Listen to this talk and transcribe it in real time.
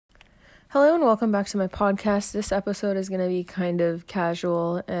Hello and welcome back to my podcast. This episode is going to be kind of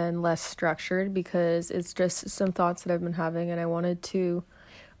casual and less structured because it's just some thoughts that I've been having and I wanted to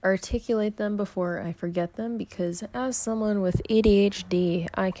articulate them before I forget them because as someone with ADHD,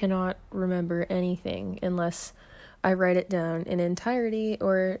 I cannot remember anything unless I write it down in entirety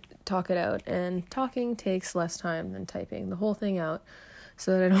or talk it out, and talking takes less time than typing the whole thing out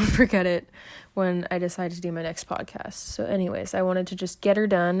so that I don't forget it when I decide to do my next podcast. So anyways, I wanted to just get her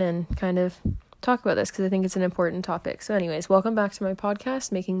done and kind of talk about this because I think it's an important topic. So anyways, welcome back to my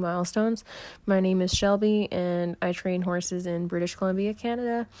podcast, Making Milestones. My name is Shelby and I train horses in British Columbia,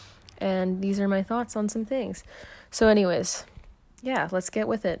 Canada. And these are my thoughts on some things. So anyways, yeah, let's get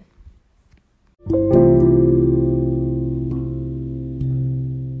with it.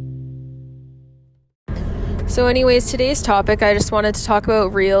 So anyways, today's topic, I just wanted to talk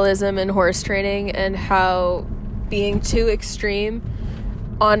about realism in horse training and how being too extreme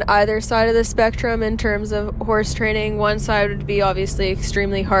on either side of the spectrum in terms of horse training, one side would be obviously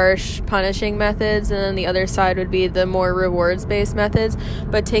extremely harsh punishing methods, and then the other side would be the more rewards-based methods,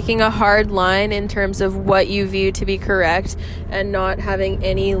 but taking a hard line in terms of what you view to be correct and not having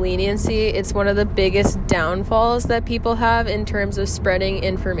any leniency. It's one of the biggest downfalls that people have in terms of spreading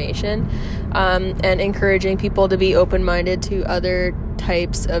information and encouraging people to be open-minded to other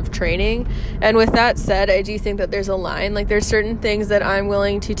types of training. And with that said, I do think that there's a line. Like, there's certain things that I'm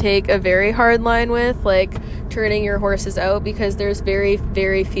willing to take a very hard line with, like turning your horses out, because there's very,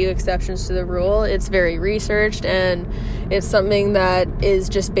 very few exceptions to the rule. It's very researched and it's something that is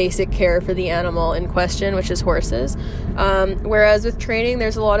just basic care for the animal in question, which is horses. Whereas with training,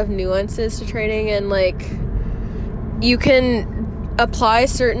 there's a lot of nuances to training, and like you can apply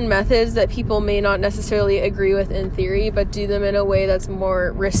certain methods that people may not necessarily agree with in theory, but do them in a way that's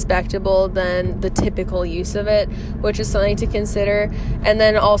more respectable than the typical use of it, which is something to consider. And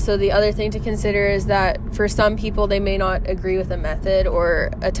then also the other thing to consider is that for some people, they may not agree with a method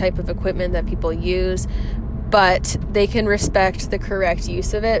or a type of equipment that people use, but they can respect the correct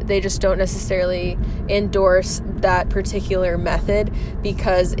use of it. They just don't necessarily endorse that particular method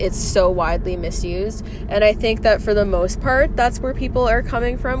because it's so widely misused. And I think that for the most part, that's where people are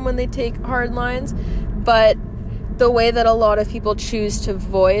coming from when they take hard lines. But the way that a lot of people choose to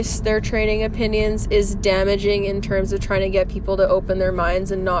voice their training opinions is damaging in terms of trying to get people to open their minds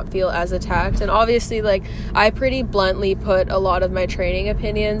and not feel as attacked. And obviously, like, I pretty bluntly put a lot of my training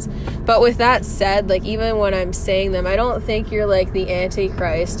opinions, but with that said, like, even when I'm saying them, I don't think you're like the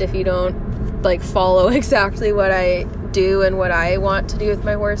Antichrist if you don't like follow exactly what I do and what I want to do with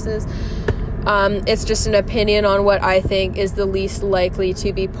my horses. It's just an opinion on what I think is the least likely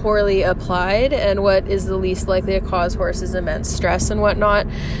to be poorly applied and what is the least likely to cause horses immense stress and whatnot.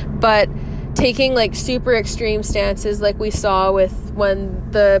 But taking like super extreme stances like we saw with when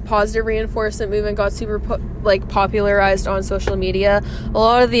the positive reinforcement movement got super popularized on social media, a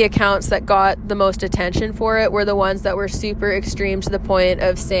lot of the accounts that got the most attention for it were the ones that were super extreme to the point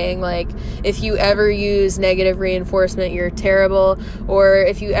of saying like, if you ever use negative reinforcement, you're terrible, or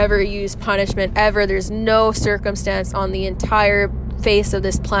if you ever use punishment ever, there's no circumstance on the entire face of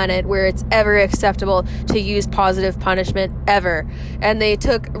this planet where it's ever acceptable to use positive punishment ever. And they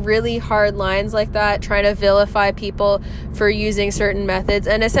took really hard lines like that, trying to vilify people for using certain methods,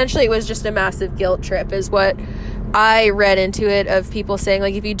 and essentially it was just a massive guilt trip is what I read into it, of people saying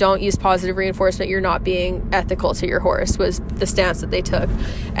like, if you don't use positive reinforcement, you're not being ethical to your horse, was the stance that they took.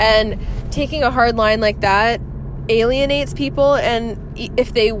 And taking a hard line like that alienates people, and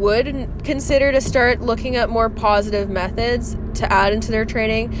if they would consider to start looking at more positive methods to add into their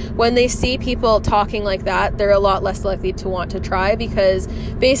training, when they see people talking like that, they're a lot less likely to want to try, because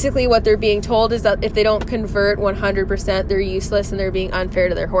basically what they're being told is that if they don't convert 100%, they're useless and they're being unfair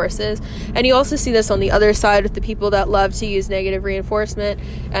to their horses. And you also see this on the other side with the people that love to use negative reinforcement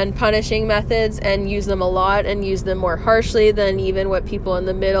and punishing methods and use them a lot and use them more harshly than even what people in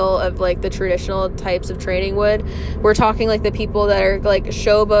the middle of like the traditional types of training would. We're talking like the people that are like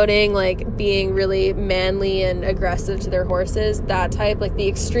showboating, like being really manly and aggressive to their horses, that type, like the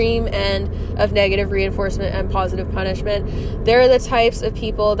extreme end of negative reinforcement and positive punishment. They're the types of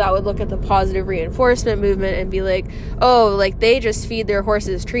people that would look at the positive reinforcement movement and be like, oh, like they just feed their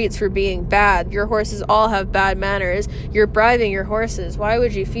horses treats for being bad. Your horses all have bad manners. You're bribing your horses. Why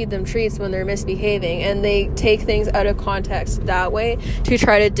would you feed them treats when they're misbehaving? And they take things out of context that way to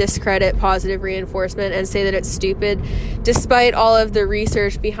try to discredit positive reinforcement and say that it's stupid, despite all of the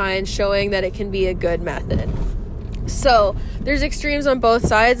research behind showing that it can be a good method. So there's extremes on both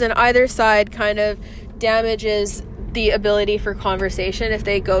sides, and either side kind of damages the ability for conversation if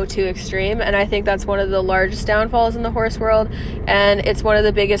they go too extreme. And I think that's one of the largest downfalls in the horse world. And it's one of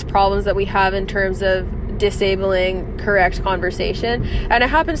the biggest problems that we have in terms of disabling correct conversation. And it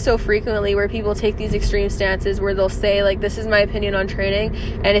happens so frequently where people take these extreme stances where they'll say, like, this is my opinion on training,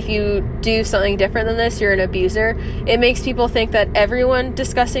 and if you do something different than this, you're an abuser. It makes people think that everyone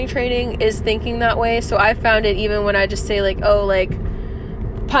discussing training is thinking that way. So I found it even when I just say, like, oh, like,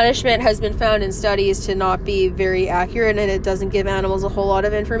 punishment has been found in studies to not be very accurate, and it doesn't give animals a whole lot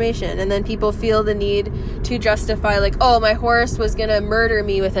of information. And then people feel the need to justify, like, oh, my horse was gonna murder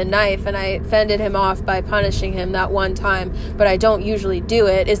me with a knife and I fended him off by punishing him that one time, but I don't usually do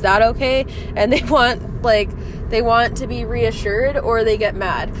it. Is that okay? And they want to be reassured, or they get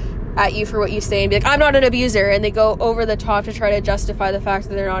mad at you for what you say and be like, I'm not an abuser, and they go over the top to try to justify the fact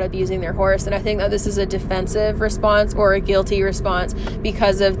that they're not abusing their horse. And I think that this is a defensive response or a guilty response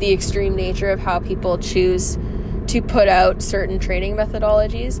because of the extreme nature of how people choose to put out certain training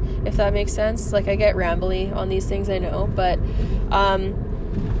methodologies, if that makes sense. Like, I get rambly on these things, I know, but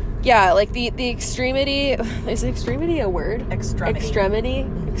yeah, like the extremity, is extremity a word? Extremity.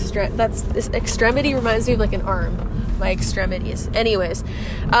 This extremity reminds me of like an arm. My extremities. Anyways,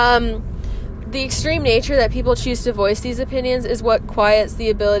 the extreme nature that people choose to voice these opinions is what quiets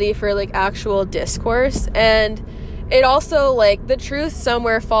the ability for like actual discourse. And it also, like, the truth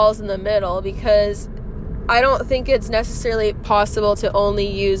somewhere falls in the middle, because I don't think it's necessarily possible to only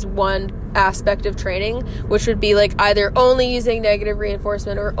use one aspect of training, which would be like either only using negative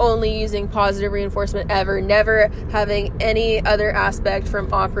reinforcement or only using positive reinforcement ever, never having any other aspect from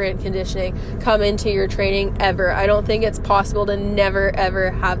operant conditioning come into your training ever. I don't think it's possible to never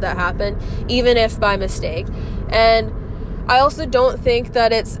ever have that happen, even if by mistake. And I also don't think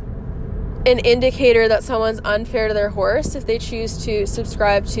that it's an indicator that someone's unfair to their horse if they choose to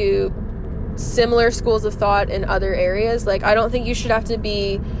subscribe to similar schools of thought in other areas. Like, I don't think you should have to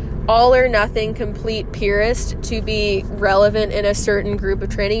be all or nothing complete purist to be relevant in a certain group of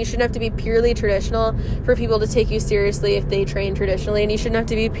training. You shouldn't have to be purely traditional for people to take you seriously if they train traditionally, and you shouldn't have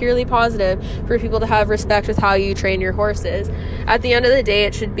to be purely positive for people to have respect with how you train your horses. At the end of the day,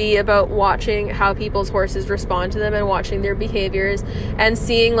 it should be about watching how people's horses respond to them and watching their behaviors and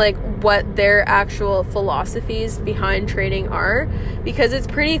seeing like what their actual philosophies behind training are, because it's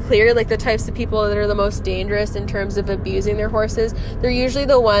pretty clear like the types of people that are the most dangerous in terms of abusing their horses, they're usually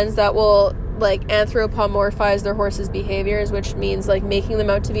the ones that will like anthropomorphize their horses' behaviors, which means like making them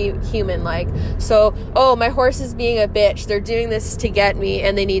out to be human-like. So, oh, my horse is being a bitch, they're doing this to get me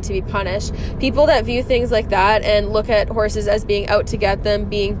and they need to be punished. People that view things like that and look at horses as being out to get them,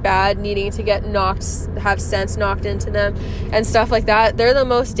 being bad, needing to get knocked, have sense knocked into them and stuff like that, they're the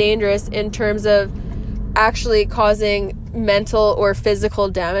most dangerous in terms of actually causing mental or physical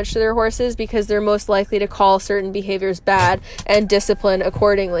damage to their horses, because they're most likely to call certain behaviors bad and discipline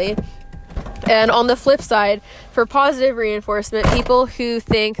accordingly. And on the flip side, for positive reinforcement, people who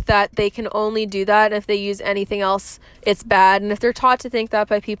think that they can only do that, and if they use anything else, it's bad. And if they're taught to think that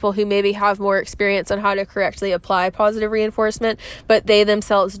by people who maybe have more experience on how to correctly apply positive reinforcement, but they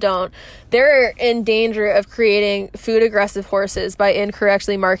themselves don't, they're in danger of creating food aggressive horses by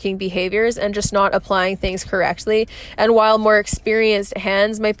incorrectly marking behaviors and just not applying things correctly. And while more experienced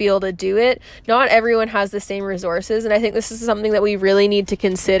hands might be able to do it, not everyone has the same resources. And I think this is something that we really need to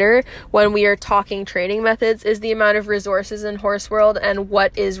consider when we are talking training methods, is the amount of resources in horse world and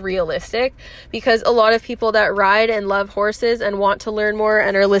what is realistic. Because a lot of people that ride and love horses and want to learn more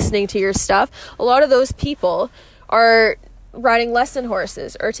and are listening to your stuff, a lot of those people are riding lesson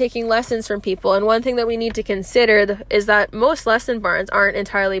horses or taking lessons from people. And one thing that we need to consider is that most lesson barns aren't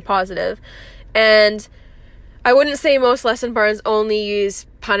entirely positive. And I wouldn't say most lesson barns only use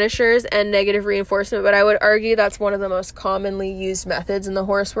punishers and negative reinforcement, but I would argue that's one of the most commonly used methods in the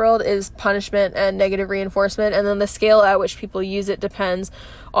horse world is punishment and negative reinforcement. And then the scale at which people use it depends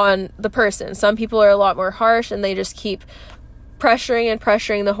on the person. Some people are a lot more harsh and they just keep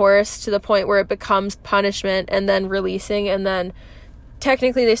pressuring the horse to the point where it becomes punishment and then releasing, and then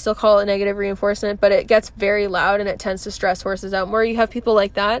technically they still call it negative reinforcement, but it gets very loud and it tends to stress horses out more. You have people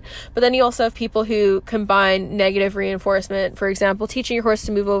like that, but then you also have people who combine negative reinforcement, for example, teaching your horse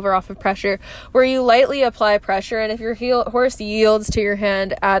to move over off of pressure, where you lightly apply pressure, and if your horse yields to your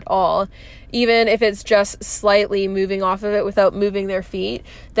hand at all, even if it's just slightly moving off of it without moving their feet,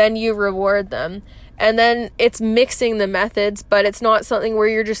 then you reward them. And then it's mixing the methods, but it's not something where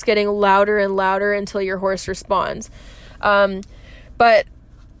you're just getting louder and louder until your horse responds. But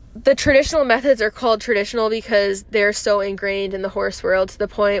the traditional methods are called traditional because they're so ingrained in the horse world to the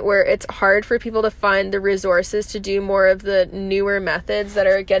point where it's hard for people to find the resources to do more of the newer methods that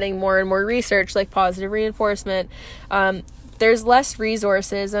are getting more and more research, like positive reinforcement. There's less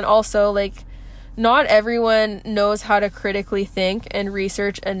resources, and also like not everyone knows how to critically think and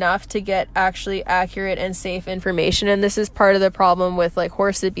research enough to get actually accurate and safe information. And this is part of the problem with like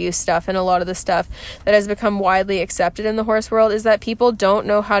horse abuse stuff, and a lot of the stuff that has become widely accepted in the horse world is that people don't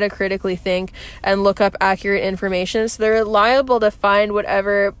know how to critically think and look up accurate information. So they're liable to find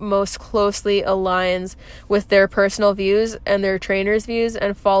whatever most closely aligns with their personal views and their trainer's views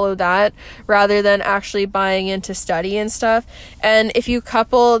and follow that rather than actually buying into study and stuff. And if you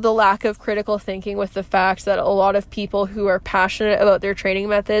couple the lack of critical thinking with the fact that a lot of people who are passionate about their training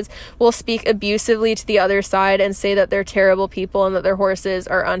methods will speak abusively to the other side and say that they're terrible people and that their horses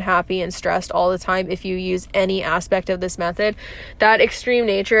are unhappy and stressed all the time if you use any aspect of this method, that extreme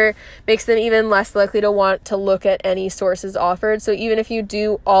nature makes them even less likely to want to look at any sources offered. So even if you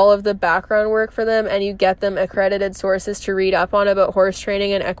do all of the background work for them and you get them accredited sources to read up on about horse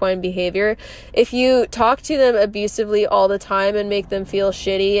training and equine behavior, if you talk to them abusively all the time and make them feel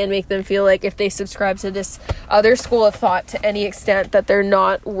shitty and make them feel like if they subscribe to this other school of thought to any extent that they're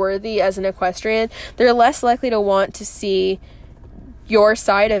not worthy as an equestrian, they're less likely to want to see your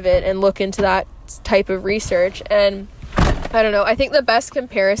side of it and look into that type of research. And I don't know, I think the best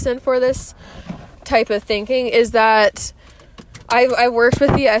comparison for this type of thinking is that I worked with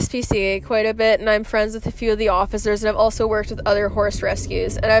the SPCA quite a bit, and I'm friends with a few of the officers, and I've also worked with other horse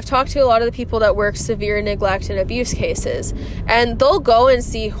rescues, and I've talked to a lot of the people that work severe neglect and abuse cases, and they'll go and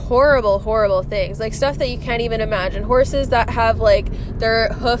see horrible things, like stuff that you can't even imagine. Horses that have like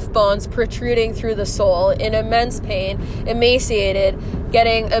their hoof bones protruding through the sole in immense pain, emaciated,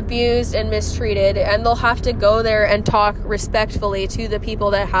 getting abused and mistreated, and they'll have to go there and talk respectfully to the people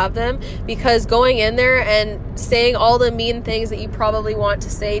that have them, because going in there and saying all the mean things that you probably want to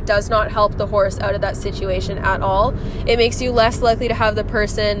say does not help the horse out of that situation at all. It makes you less likely to have the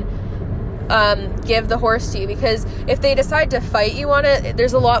person give the horse to you, because if they decide to fight you on it,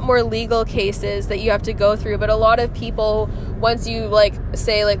 there's a lot more legal cases that you have to go through. But a lot of people, once you like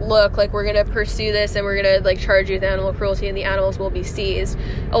say like, look, like we're gonna pursue this and we're gonna like charge you with animal cruelty and the animals will be seized,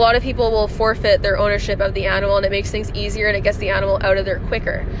 a lot of people will forfeit their ownership of the animal, and it makes things easier and it gets the animal out of there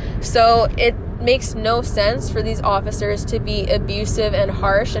quicker. So it makes no sense for these officers to be abusive and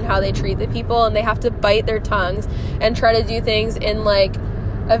harsh in how they treat the people, and they have to bite their tongues and try to do things in like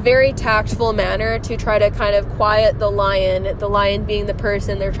a very tactful manner to try to kind of quiet the lion being the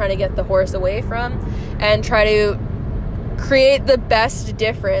person they're trying to get the horse away from, and try to create the best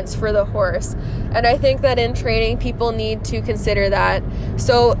difference for the horse. And I think that in training, people need to consider that.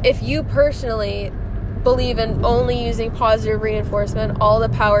 So if you personally believe in only using positive reinforcement, all the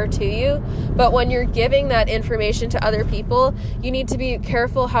power to you. But when you're giving that information to other people, you need to be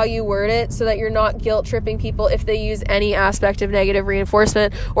careful how you word it so that you're not guilt tripping people if they use any aspect of negative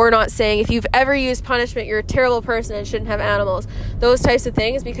reinforcement, or not saying if you've ever used punishment, you're a terrible person and shouldn't have animals. Those types of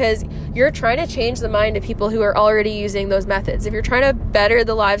things, because you're trying to change the mind of people who are already using those methods. If you're trying to better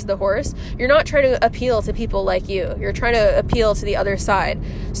the lives of the horse, you're not trying to appeal to people like you. You're trying to appeal to the other side.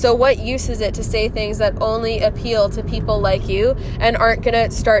 So what use is it to say things that only appeal to people like you and aren't going to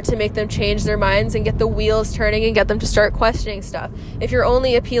start to make them change their minds and get the wheels turning and get them to start questioning stuff? If you're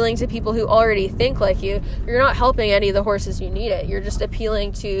only appealing to people who already think like you, you're not helping any of the horses who need it. You're just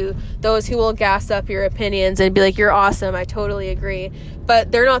appealing to those who will gas up your opinions and be like, you're awesome, I totally agree.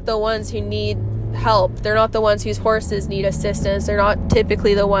 But they're not the ones who need help. They're not the ones whose horses need assistance. They're not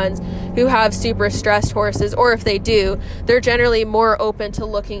typically the ones who have super stressed horses, or if they do, they're generally more open to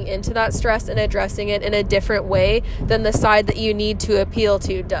looking into that stress and addressing it in a different way than the side that you need to appeal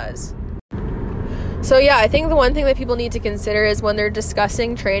to does. So yeah, I think the one thing that people need to consider is when they're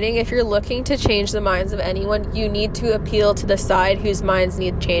discussing training, if you're looking to change the minds of anyone, you need to appeal to the side whose minds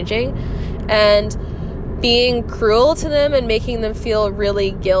need changing. And being cruel to them and making them feel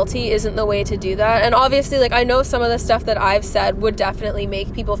really guilty isn't the way to do that. And obviously, like, I know some of the stuff that I've said would definitely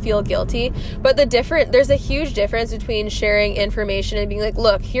make people feel guilty, but there's a huge difference between sharing information and being like,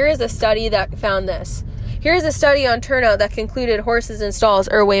 look, here is a study that found this. Here's a study on turnout that concluded horses in stalls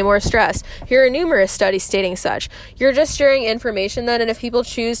are way more stressed. Here are numerous studies stating such. You're just sharing information then, and if people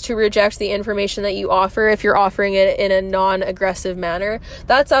choose to reject the information that you offer, if you're offering it in a non-aggressive manner,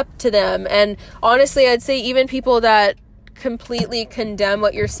 that's up to them. And honestly, I'd say even people that completely condemn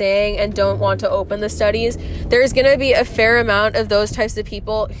what you're saying and don't want to open the studies, there's going to be a fair amount of those types of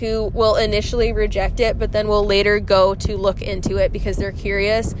people who will initially reject it, but then will later go to look into it because they're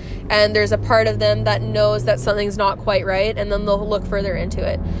curious, and there's a part of them that knows that something's not quite right, and then they'll look further into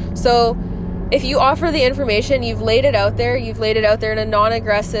it. So if you offer the information, you've laid it out there in a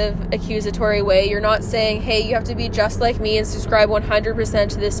non-aggressive, accusatory way. You're not saying, hey, you have to be just like me and subscribe 100%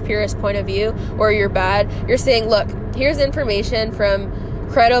 to this purist point of view, or you're bad. You're saying, look, here's information from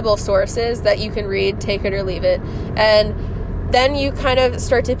credible sources that you can read, take it or leave it. And then you kind of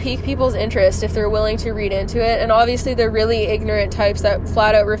start to pique people's interest if they're willing to read into it. And obviously the really ignorant types that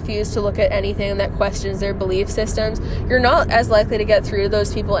flat out refuse to look at anything that questions their belief systems, you're not as likely to get through to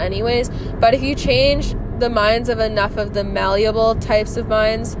those people anyways. But if you change the minds of enough of the malleable types of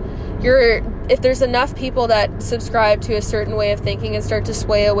minds, if there's enough people that subscribe to a certain way of thinking and start to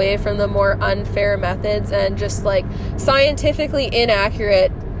sway away from the more unfair methods and just like scientifically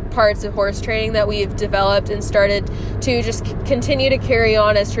inaccurate parts of horse training that we've developed and started to just continue to carry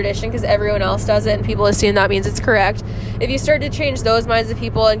on as tradition because everyone else does it and people assume that means it's correct. If you start to change those minds of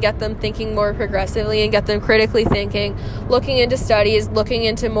people and get them thinking more progressively and get them critically thinking, looking into studies, looking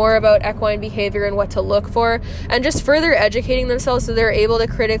into more about equine behavior and what to look for, and just further educating themselves so they're able to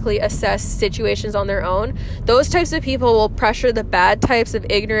critically assess situations on their own, those types of people will pressure the bad types of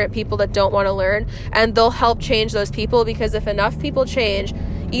ignorant people that don't want to learn, and they'll help change those people, because if enough people change,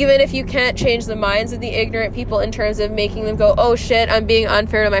 even if you can't change the minds of the ignorant people in terms of making them go, oh shit, I'm being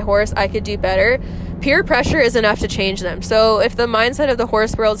unfair to my horse, I could do better, peer pressure is enough to change them. So if the mindset of the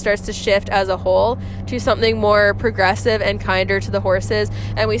horse world starts to shift as a whole to something more progressive and kinder to the horses,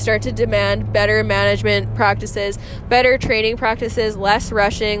 and we start to demand better management practices, better training practices, less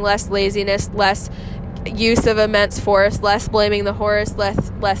rushing, less laziness, less use of immense force, less blaming the horse, less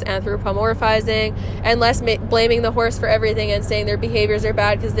anthropomorphizing, and less blaming the horse for everything and saying their behaviors are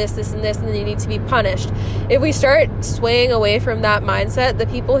bad because this and they need to be punished. If we start swaying away from that mindset, the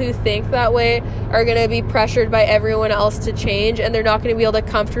people who think that way are going to be pressured by everyone else to change, and they're not going to be able to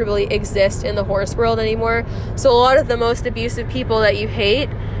comfortably exist in the horse world anymore. So a lot of the most abusive people that you hate,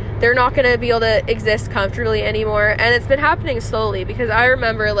 they're not going to be able to exist comfortably anymore. And it's been happening slowly, because I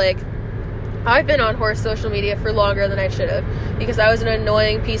remember, I've been on horse social media for longer than I should have, because I was an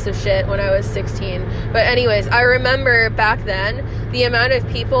annoying piece of shit when I was 16. But anyways, I remember back then the amount of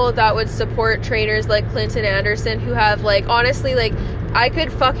people that would support trainers like Clinton Anderson, who have honestly, I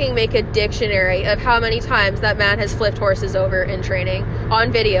could fucking make a dictionary of how many times that man has flipped horses over in training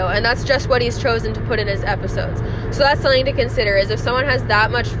on video, and that's just what he's chosen to put in his episodes. So that's something to consider, is if someone has that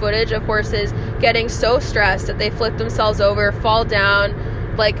much footage of horses getting so stressed that they flip themselves over, fall down,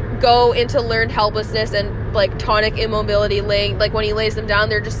 go into learned helplessness and tonic immobility, laying, when he lays them down,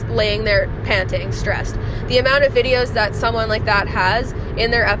 they're just laying there panting, stressed. The amount of videos that someone like that has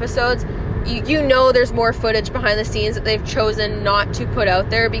in their episodes, you know there's more footage behind the scenes that they've chosen not to put out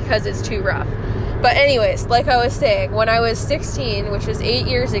there because it's too rough. But anyways, like I was saying, when I was 16, which was 8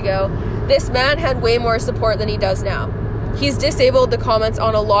 years ago, this man had way more support than he does now. He's disabled the comments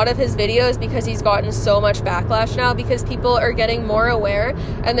on a lot of his videos because he's gotten so much backlash now, because people are getting more aware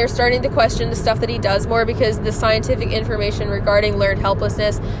and they're starting to question the stuff that he does more, because the scientific information regarding learned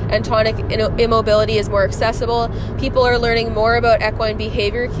helplessness and tonic immobility is more accessible. People are learning more about equine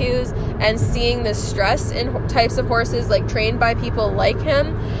behavior cues and seeing the stress in types of horses trained by people like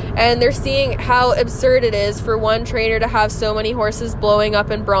him, and they're seeing how absurd it is for one trainer to have so many horses blowing up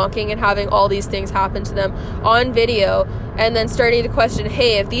and bronching and having all these things happen to them on video, and then starting to question,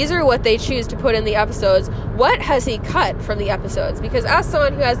 hey, if these are what they choose to put in the episodes, what has he cut from the episodes? Because as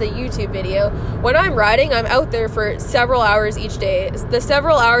someone who has a YouTube video, when I'm riding, I'm out there for several hours each day. The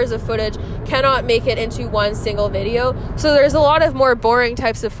several hours of footage cannot make it into one single video, so there's a lot of more boring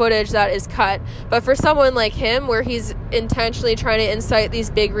types of footage that is cut. But for someone like him, where he's intentionally trying to incite these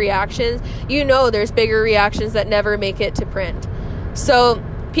big reactions, there's bigger reactions that never make it to print. So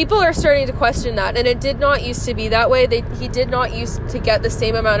people are starting to question that, and it did not used to be that way. He did not used to get the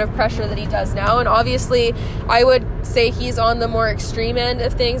same amount of pressure that he does now, and obviously I would say he's on the more extreme end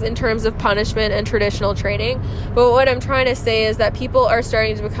of things in terms of punishment and traditional training. But what I'm trying to say is that people are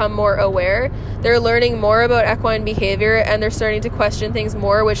starting to become more aware. They're learning more about equine behavior, and they're starting to question things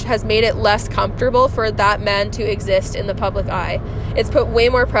more, which has made it less comfortable for that man to exist in the public eye. It's put way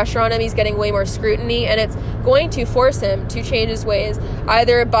more pressure on him. He's getting way more scrutiny, and it's going to force him to change his ways,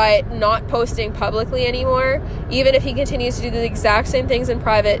 either by not posting publicly anymore, even if he continues to do the exact same things in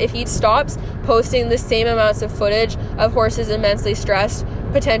private. If he stops posting the same amounts of footage of horses immensely stressed,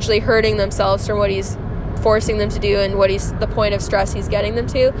 potentially hurting themselves from what he's forcing them to do and the point of stress he's getting them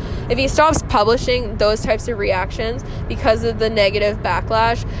to. If he stops publishing those types of reactions because of the negative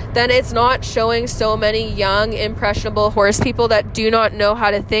backlash, then it's not showing so many young, impressionable horse people that do not know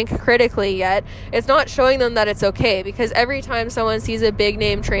how to think critically yet. It's not showing them that it's okay, because every time someone sees a big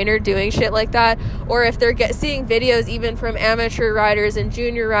name trainer doing shit like that, or if they're seeing videos even from amateur riders and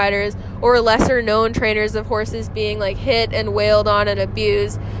junior riders or lesser known trainers of horses being like hit and wailed on and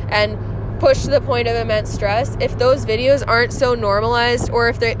abused and pushed to the point of immense stress, if those videos aren't so normalized, or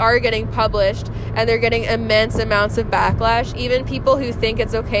if they are getting published and they're getting immense amounts of backlash, even people who think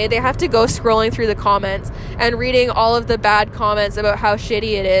it's okay, they have to go scrolling through the comments and reading all of the bad comments about how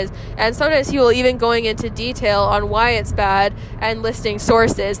shitty it is, and sometimes people even going into detail on why it's bad and listing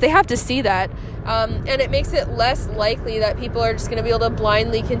sources. They have to see that. And it makes it less likely that people are just going to be able to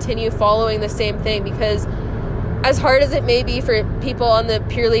blindly continue following the same thing, because as hard as it may be for people on the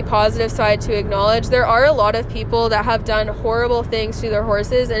purely positive side to acknowledge, there are a lot of people that have done horrible things to their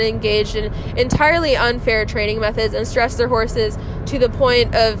horses and engaged in entirely unfair training methods and stressed their horses to the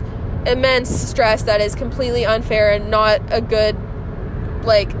point of immense stress that is completely unfair and not a good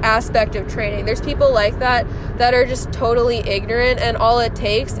aspect of training. There's people like that are just totally ignorant, and all it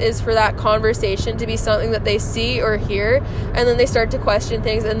takes is for that conversation to be something that they see or hear, and then they start to question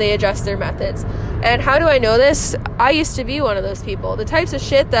things and they adjust their methods. And how do I know this? I used to be one of those people. The types of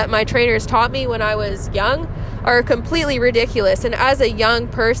shit that my trainers taught me when I was young are completely ridiculous, and as a young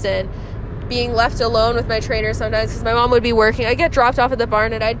person, being left alone with my trainer sometimes because my mom would be working, I'd get dropped off at the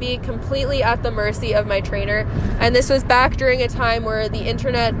barn and I'd be completely at the mercy of my trainer. And this was back during a time where the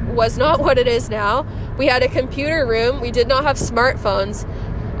internet was not what it is now. We had a computer room. We did not have smartphones.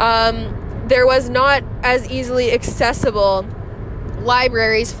 There was not as easily accessible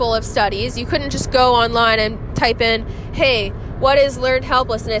libraries full of studies. You couldn't just go online and type in, hey, what is learned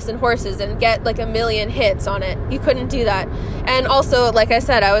helplessness in horses, and get a million hits on it. You couldn't do that. And also, like I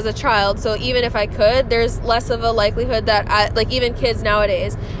said, I was a child, so even if I could, there's less of a likelihood that even kids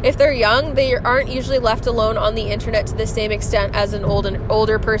nowadays, if they're young, they aren't usually left alone on the internet to the same extent as an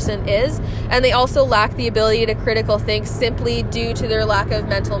older person is, and they also lack the ability to critical think simply due to their lack of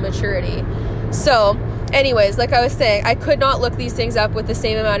mental maturity. So anyways, like I was saying, I could not look these things up with the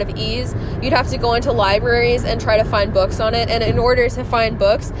same amount of ease. You'd have to go into libraries and try to find books on it. And in order to find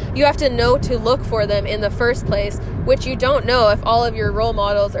books, you have to know to look for them in the first place, which you don't know if all of your role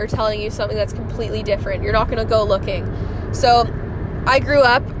models are telling you something that's completely different. You're not going to go looking. So I grew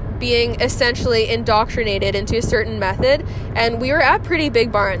up being essentially indoctrinated into a certain method, and we were at pretty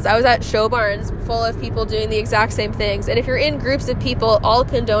big barns. I was at show barns full of people doing the exact same things, and if you're in groups of people all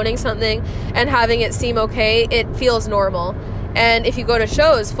condoning something and having it seem okay, it feels normal. And if you go to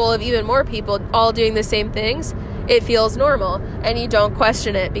shows full of even more people all doing the same things, it feels normal, and you don't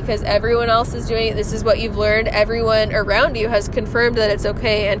question it because everyone else is doing it. This is what you've learned. Everyone around you has confirmed that it's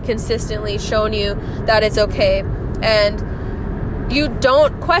okay and consistently shown you that it's okay, and you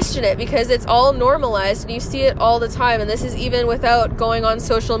don't question it because it's all normalized and you see it all the time. And this is even without going on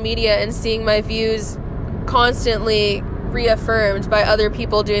social media and seeing my views constantly reaffirmed by other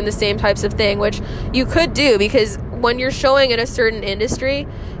people doing the same types of thing, which you could do because when you're showing in a certain industry,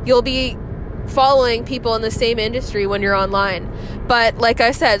 you'll be following people in the same industry when you're online. But like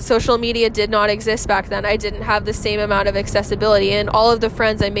I said, social media did not exist back then. I didn't have the same amount of accessibility, and all of the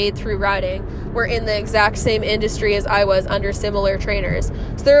friends I made through riding were in the exact same industry as I was under similar trainers.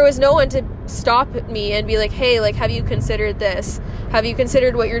 So there was no one to stop me and be like, hey, have you considered this? Have you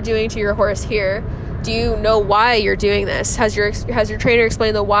considered what you're doing to your horse here? Do you know why you're doing this? Has your trainer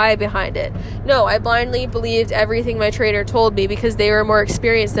explained the why behind it? No, I blindly believed everything my trainer told me because they were more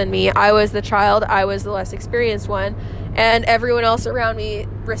experienced than me. I was the child, I was the less experienced one, and everyone else around me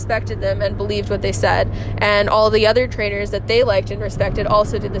respected them and believed what they said. And all the other trainers that they liked and respected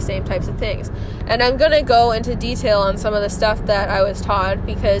also did the same types of things. And I'm going to go into detail on some of the stuff that I was taught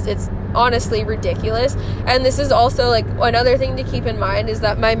because it's honestly ridiculous. And this is also another thing to keep in mind is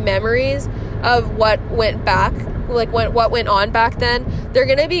that my memories of what went back, what went on back then, they're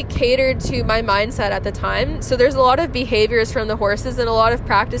going to be catered to my mindset at the time. So there's a lot of behaviors from the horses and a lot of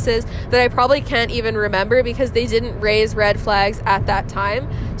practices that I probably can't even remember because they didn't raise red flags at that time.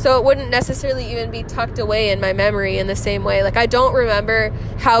 So it wouldn't necessarily even be tucked away in my memory in the same way. I don't remember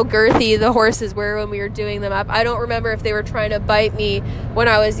how girthy the horses were when we were doing them up. I don't remember if they were trying to bite me when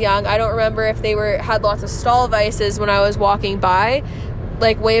I was young. I don't remember if they had lots of stall vices when I was walking by.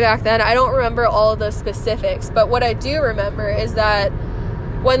 Way back then, I don't remember all of those specifics, but what I do remember is that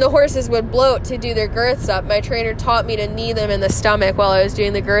when the horses would bloat to do their girths up, my trainer taught me to knee them in the stomach while I was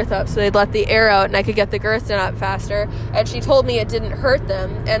doing the girth up, so they'd let the air out and I could get the girths done up faster. And she told me it didn't hurt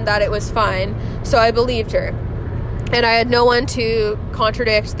them and that it was fine, so I believed her. And I had no one to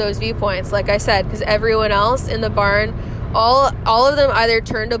contradict those viewpoints, like I said, because everyone else in the barn, all of them either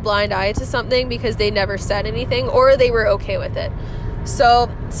turned a blind eye to something because they never said anything, or they were okay with it. So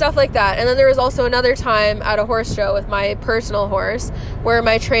stuff like that. And then there was also another time at a horse show with my personal horse where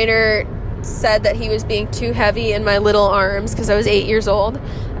my trainer said that he was being too heavy in my little arms because I was 8 years old,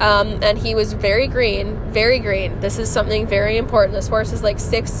 and he was very green. This is something very important. This horse is like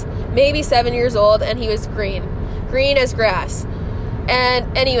 6, maybe 7 years old, and he was green as grass.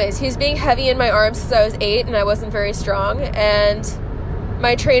 And anyways, he was being heavy in my arms because I was 8 and I wasn't very strong. And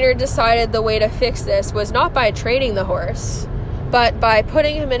my trainer decided the way to fix this was not by training the horse, but by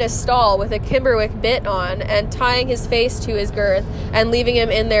putting him in a stall with a Kimberwick bit on and tying his face to his girth and leaving him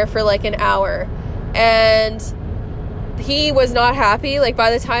in there for like an hour. And he was not happy. Like,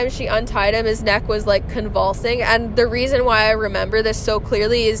 by the time she untied him, his neck was like convulsing. And the reason why I remember this so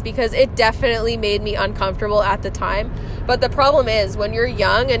clearly is because it definitely made me uncomfortable at the time. But the problem is, when you're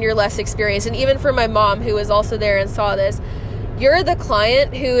young and you're less experienced, and even for my mom, who was also there and saw this, you're the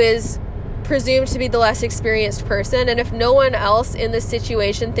client who is presumed to be the less experienced person, and if no one else in the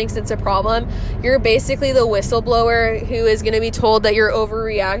situation thinks it's a problem, you're basically the whistleblower who is going to be told that you're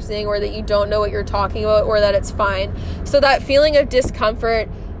overreacting, or that you don't know what you're talking about, or that it's fine. So that feeling of discomfort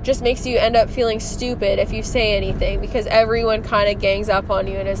just makes you end up feeling stupid if you say anything, because everyone kind of gangs up on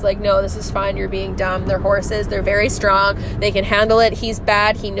you and is like, no, this is fine, you're being dumb. They're horses, they're very strong, they can handle it, he's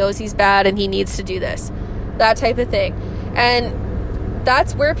bad, he knows he's bad, and he needs to do this. That type of thing. And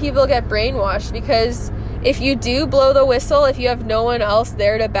that's where people get brainwashed, because if you do blow the whistle, if you have no one else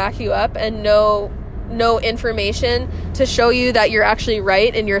there to back you up and no information to show you that you're actually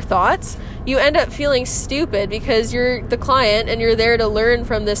right in your thoughts, you end up feeling stupid because you're the client and you're there to learn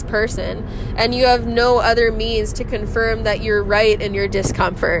from this person, and you have no other means to confirm that you're right in your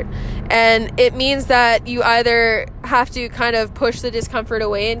discomfort. And it means that you either have to kind of push the discomfort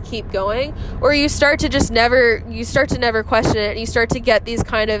away and keep going, or you start to never question it, and you start to get these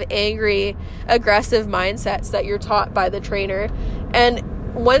kind of angry, aggressive mindsets that you're taught by the trainer.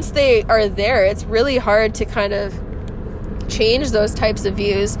 And once they are there, it's really hard to kind of change those types of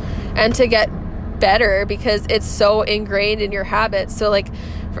views and to get better, because it's so ingrained in your habits. So like,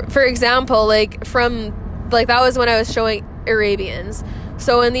 for example, that was when I was showing Arabians.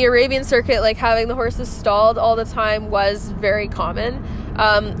 So in the Arabian circuit, like, having the horses stalled all the time was very common.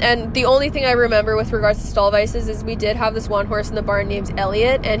 And the only thing I remember with regards to stall vices is we did have this one horse in the barn named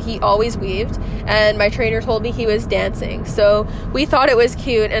Elliot, and he always weaved, and my trainer told me he was dancing. So we thought it was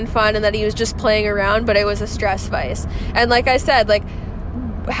cute and fun and that he was just playing around, but it was a stress vice. And like I said, like,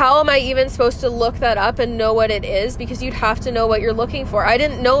 how am I even supposed to look that up and know what it is? Because you'd have to know what you're looking for. I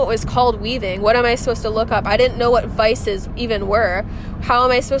didn't know it was called weaving. What am I supposed to look up? I didn't know what vices even were. How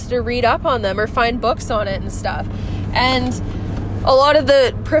am I supposed to read up on them or find books on it and stuff? And a lot of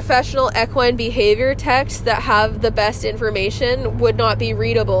the professional equine behavior texts that have the best information would not be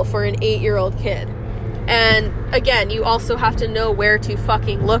readable for an 8-year-old kid. And again, you also have to know where to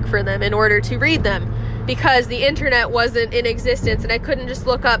fucking look for them in order to read them, because the internet wasn't in existence, and I couldn't just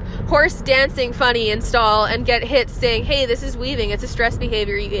look up horse dancing funny in stall and get hits saying, hey, this is weaving, it's a stress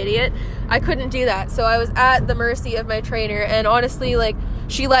behavior, you idiot. I couldn't do that. So I was at the mercy of my trainer, and honestly, like,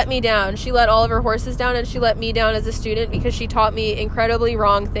 she let me down. She let all of her horses down, and she let me down as a student, because she taught me incredibly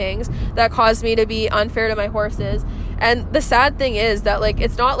wrong things that caused me to be unfair to my horses. And the sad thing is that, like,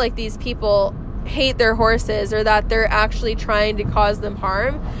 it's not like these people hate their horses or that they're actually trying to cause them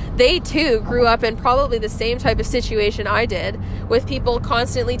harm. They too grew up in probably the same type of situation I did, with people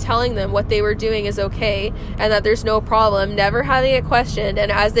constantly telling them what they were doing is okay and that there's no problem, never having it questioned.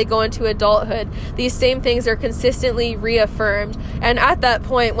 And as they go into adulthood, these same things are consistently reaffirmed. And at that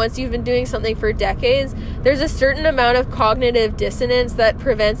point, once you've been doing something for decades, there's a certain amount of cognitive dissonance that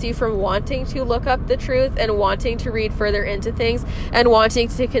prevents you from wanting to look up the truth and wanting to read further into things and wanting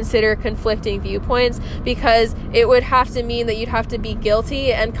to consider conflicting viewpoints, because it would have to mean that you'd have to be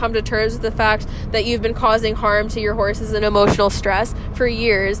guilty and come to terms with the fact that you've been causing harm to your horses and emotional stress for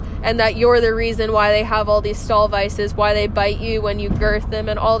years, and that you're the reason why they have all these stall vices, why they bite you when you girth them,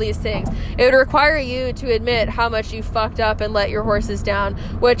 and all these things. It would require you to admit how much you fucked up and let your horses down,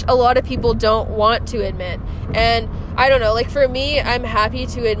 which a lot of people don't want to admit. And I don't know, like, for me, I'm happy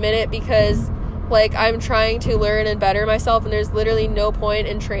to admit it, because like, I'm trying to learn and better myself, and there's literally no point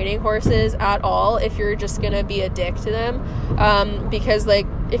in training horses at all if you're just gonna be a dick to them, because, like,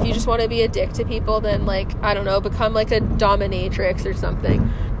 if you just want to be a dick to people, then, like, I don't know, become like a dominatrix or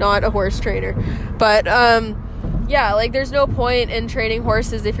something, not a horse trainer. But yeah, like, there's no point in training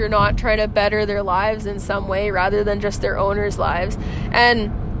horses if you're not trying to better their lives in some way rather than just their owners' lives.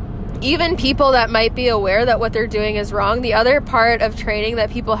 And even people that might be aware that what they're doing is wrong, the other part of training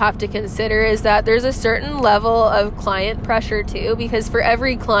that people have to consider is that there's a certain level of client pressure too, because for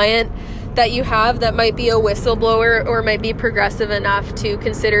every client that you have that might be a whistleblower or might be progressive enough to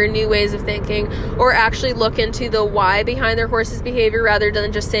consider new ways of thinking or actually look into the why behind their horse's behavior rather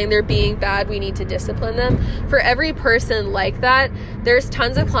than just saying they're being bad, we need to discipline them. For every person like that, there's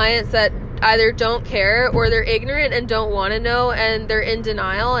tons of clients that either don't care or they're ignorant and don't want to know and they're in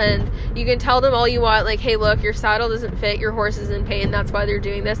denial, and you can tell them all you want, like, hey, look, your saddle doesn't fit, your horse is in pain, that's why they're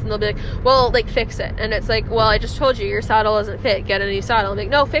doing this, and they'll be like, well, like, fix it. And it's like, well, I just told you your saddle doesn't fit, get a new saddle. I'm like,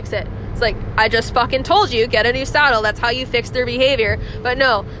 no, fix it. It's like, I just fucking told you, get a new saddle. That's how you fix their behavior. But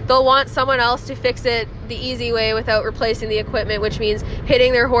no, they'll want someone else to fix it the easy way without replacing the equipment, which means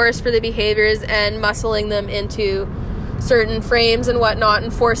hitting their horse for the behaviors and muscling them into certain frames and whatnot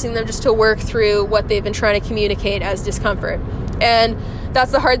and forcing them just to work through what they've been trying to communicate as discomfort. And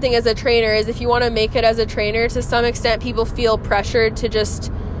that's the hard thing as a trainer, is if you want to make it as a trainer, to some extent people feel pressured to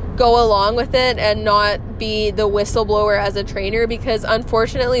just go along with it and not be the whistleblower as a trainer, because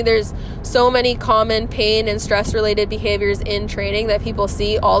unfortunately there's so many common pain and stress related behaviors in training that people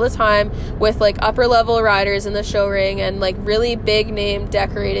see all the time with, like, upper level riders in the show ring and, like, really big name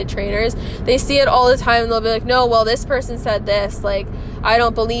decorated trainers. They see it all the time and they'll be like, no, well, this person said this, like, I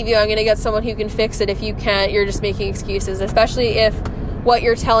don't believe you, I'm gonna get someone who can fix it. If you can't, you're just making excuses. Especially if what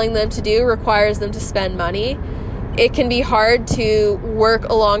you're telling them to do requires them to spend money, it can be hard to work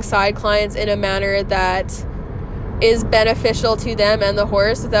alongside clients in a manner that is beneficial to them and the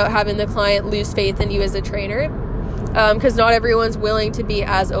horse without having the client lose faith in you as a trainer, because not everyone's willing to be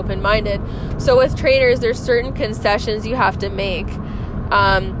as open-minded. So with trainers, there's certain concessions you have to make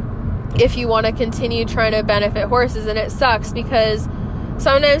if you want to continue trying to benefit horses, and it sucks because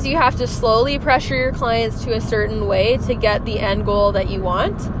sometimes you have to slowly pressure your clients to a certain way to get the end goal that you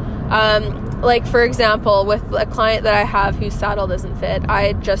want. Like, for example, with a client that I have whose saddle doesn't fit,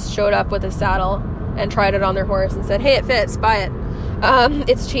 I just showed up with a saddle and tried it on their horse and said, hey, it fits, buy it.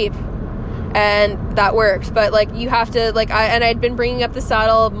 It's cheap. And that worked. But, like, you have to, like, I'd been bringing up the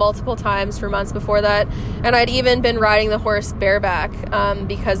saddle multiple times for months before that. And I'd even been riding the horse bareback,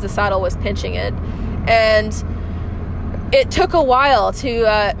 because the saddle was pinching it. And it took a while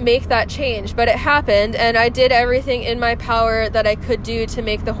to make that change, but it happened, and I did everything in my power that I could do to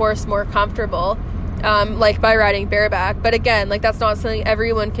make the horse more comfortable, like by riding bareback. But again, like, that's not something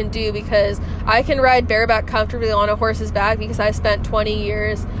everyone can do, because I can ride bareback comfortably on a horse's back because I spent 20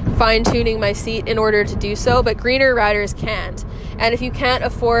 years fine-tuning my seat in order to do so, but greener riders can't. And if you can't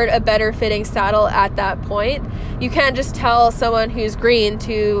afford a better fitting saddle at that point, you can't just tell someone who's green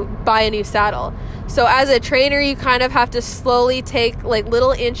to buy a new saddle. So as a trainer, you kind of have to slowly take, like,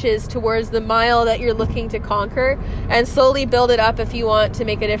 little inches towards the mile that you're looking to conquer and slowly build it up if you want to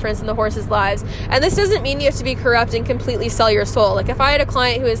make a difference in the horses' lives. And this doesn't mean you have to be corrupt and completely sell your soul. Like, if I had a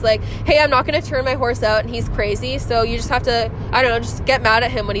client who is like, hey, I'm not going to turn my horse out and he's crazy, so you just have to, I don't know, just get mad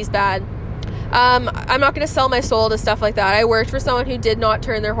at him when he's bad. I'm not going to sell my soul to stuff like that. I worked for someone who did not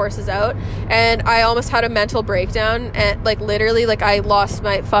turn their horses out, and I almost had a mental breakdown, and, like, literally, like, I lost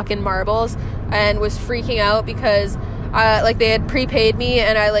my fucking marbles and was freaking out because like, they had prepaid me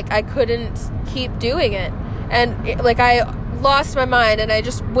and I couldn't keep doing it, and, like, I lost my mind and I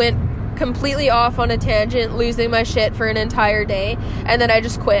just went completely off on a tangent, losing my shit for an entire day, and then I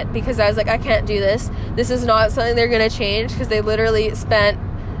just quit because I was like, I can't do this. This is not something they're going to change, because they literally spent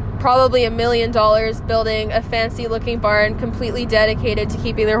probably $1 million building a fancy looking barn completely dedicated to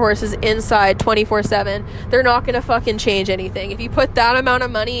keeping their horses inside 24/7. They're not going to fucking change anything. If you put that amount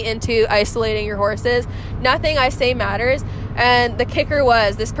of money into isolating your horses, nothing I say matters. And the kicker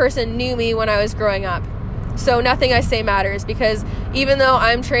was, this person knew me when I was growing up. So nothing I say matters, because even though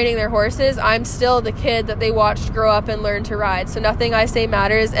I'm training their horses, I'm still the kid that they watched grow up and learn to ride. So nothing I say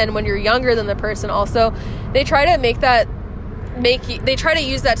matters. And when you're younger than the person also, they try to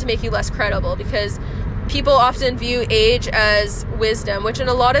use that to make you less credible, because people often view age as wisdom, which in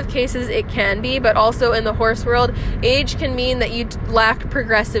a lot of cases it can be, but also in the horse world, age can mean that you lack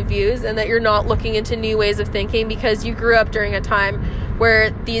progressive views and that you're not looking into new ways of thinking because you grew up during a time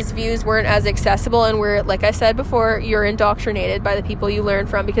where these views weren't as accessible, and where, like I said before, you're indoctrinated by the people you learn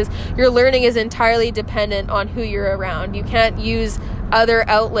from, because your learning is entirely dependent on who you're around. You can't use other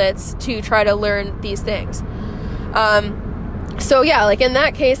outlets to try to learn these things. So yeah, like in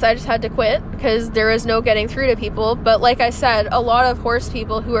that case, I just had to quit because there was no getting through to people. But like I said, a lot of horse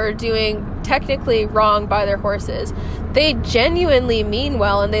people who are doing technically wrong by their horses, they genuinely mean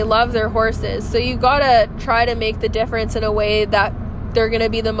well and they love their horses. So you gotta try to make the difference in a way that they're going to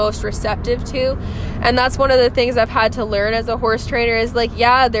be the most receptive to. And that's one of the things I've had to learn as a horse trainer is like,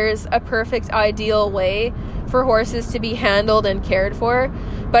 yeah, there's a perfect ideal way for horses to be handled and cared for.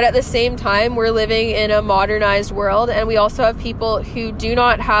 But at the same time, we're living in a modernized world, and we also have people who do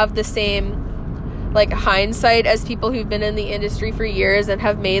not have the same like hindsight as people who've been in the industry for years and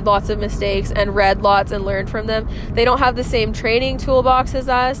have made lots of mistakes and read lots and learned from them. They don't have the same training toolbox as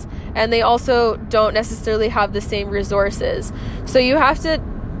us, and they also don't necessarily have the same resources. So you have to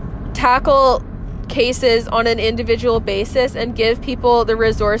tackle cases on an individual basis and give people the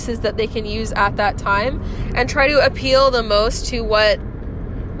resources that they can use at that time, and try to appeal the most to what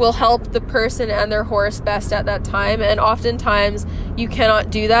will help the person and their horse best at that time. And oftentimes you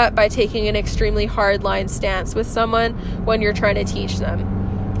cannot do that by taking an extremely hard line stance with someone when you're trying to teach them.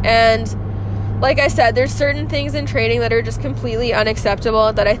 And like I said, there's certain things in training that are just completely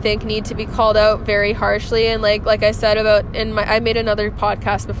unacceptable that I think need to be called out very harshly. And like I said I made another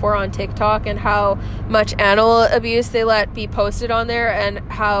podcast before on TikTok and how much animal abuse they let be posted on there and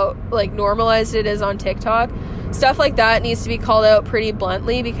how like normalized it is on TikTok. Stuff like that needs to be called out pretty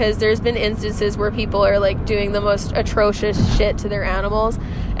bluntly, because there's been instances where people are like doing the most atrocious shit to their animals.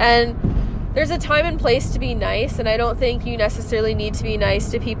 And there's a time and place to be nice, and I don't think you necessarily need to be nice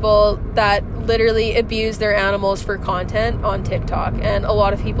to people that literally abuse their animals for content on TikTok. And a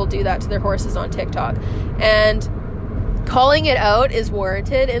lot of people do that to their horses on TikTok. And calling it out is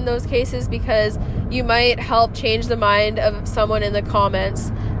warranted in those cases, because you might help change the mind of someone in the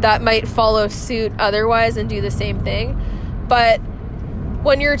comments that might follow suit otherwise and do the same thing. But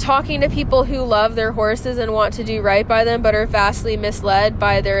when you're talking to people who love their horses and want to do right by them, but are vastly misled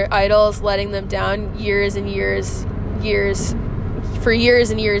by their idols letting them down years and years, for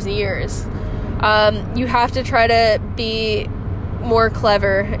years and years and years, you have to try to be more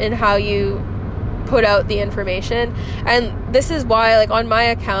clever in how you put out the information. And this is why, like, on my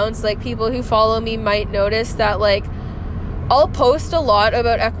accounts, like, people who follow me might notice that, like, I'll post a lot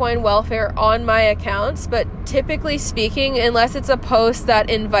about equine welfare on my accounts, but typically speaking, unless it's a post that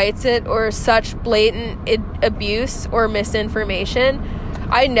invites it or such blatant abuse or misinformation,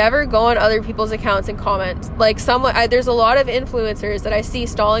 I never go on other people's accounts and comment. Like, there's a lot of influencers that I see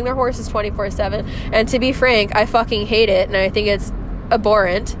stalling their horses 24/7, and to be frank, I fucking hate it, and I think it's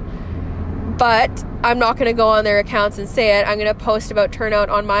abhorrent. But I'm not going to go on their accounts and say it. I'm going to post about turnout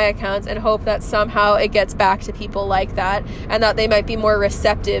on my accounts and hope that somehow it gets back to people like that, and that they might be more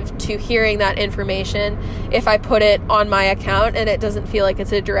receptive to hearing that information if I put it on my account and it doesn't feel like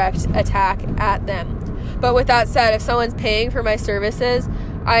it's a direct attack at them. But with that said, if someone's paying for my services,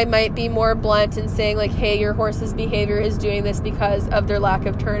 I might be more blunt in saying, like, hey, your horse's behavior is doing this because of their lack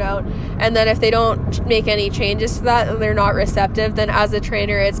of turnout. And then if they don't make any changes to that and they're not receptive, then as a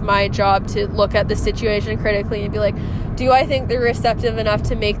trainer, it's my job to look at the situation critically and be like, do I think they're receptive enough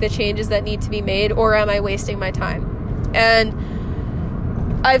to make the changes that need to be made, or am I wasting my time? And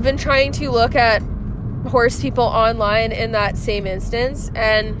I've been trying to look at horse people online in that same instance,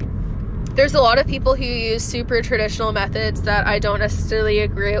 and there's a lot of people who use super traditional methods that I don't necessarily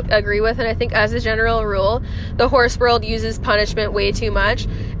agree with. And I think as a general rule, the horse world uses punishment way too much.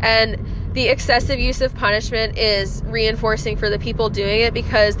 And the excessive use of punishment is reinforcing for the people doing it,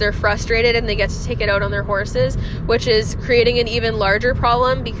 because they're frustrated and they get to take it out on their horses, which is creating an even larger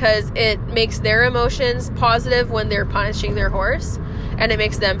problem, because it makes their emotions positive when they're punishing their horse, and it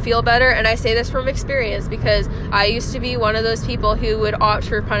makes them feel better. And I say this from experience, because I used to be one of those people who would opt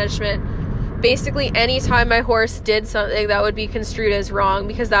for punishment basically anytime my horse did something that would be construed as wrong,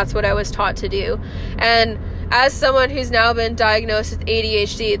 because that's what I was taught to do. And as someone who's now been diagnosed with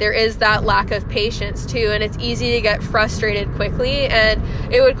ADHD, there is that lack of patience too, and it's easy to get frustrated quickly, and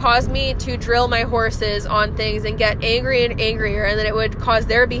it would cause me to drill my horses on things and get angry and angrier, and then it would cause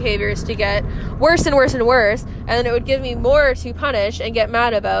their behaviors to get worse and worse and worse, and then it would give me more to punish and get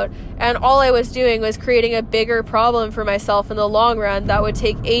mad about. And all I was doing was creating a bigger problem for myself in the long run that would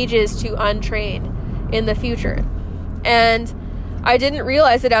take ages to untrain in the future. And I didn't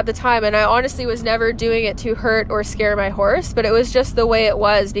realize it at the time, and I honestly was never doing it to hurt or scare my horse, but it was just the way it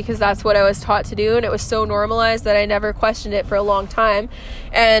was, because that's what I was taught to do, and it was so normalized that I never questioned it for a long time.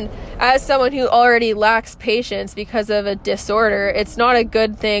 And as someone who already lacks patience because of a disorder, it's not a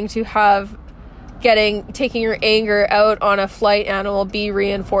good thing to have taking your anger out on a flight animal be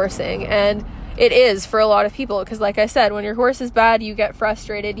reinforcing. And it is for a lot of people, because like I said, when your horse is bad, you get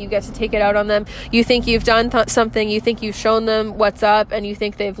frustrated, you get to take it out on them, you think you've done something, you think you've shown them what's up, and you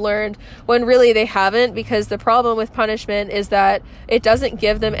think they've learned, when really they haven't, because the problem with punishment is that it doesn't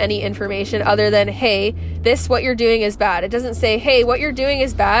give them any information other than, hey, this, what you're doing is bad. It doesn't say, hey, what you're doing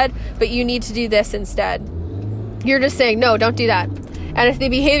is bad, but you need to do this instead. You're just saying, no, don't do that. And if the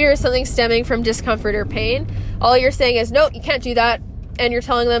behavior is something stemming from discomfort or pain, all you're saying is, no, you can't do that. And you're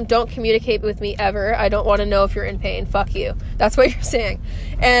telling them, don't communicate with me ever. I don't want to know if you're in pain. Fuck you. That's what you're saying.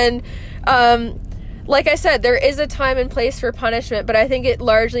 And like I said, there is a time and place for punishment, but I think it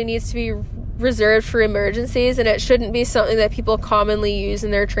largely needs to be reserved for emergencies, and it shouldn't be something that people commonly use in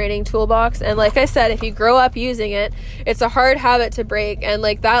their training toolbox. And like I said, if you grow up using it, it's a hard habit to break. And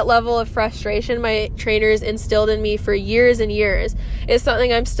like that level of frustration my trainers instilled in me for years and years is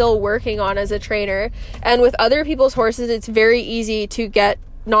something I'm still working on as a trainer. And with other people's horses, it's very easy to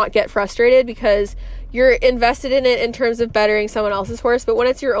not get frustrated because you're invested in it in terms of bettering someone else's horse. But when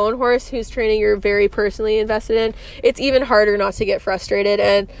it's your own horse whose training you're very personally invested in, it's even harder not to get frustrated.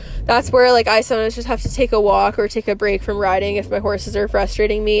 And that's where like I sometimes just have to take a walk or take a break from riding if my horses are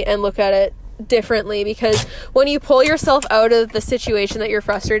frustrating me and look at it differently, because when you pull yourself out of the situation that you're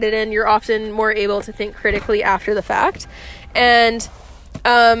frustrated in, you're often more able to think critically after the fact, and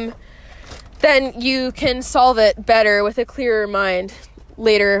then you can solve it better with a clearer mind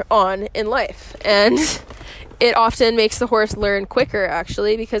later on in life. And it often makes the horse learn quicker,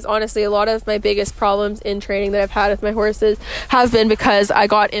 actually, because honestly, a lot of my biggest problems in training that I've had with my horses have been because I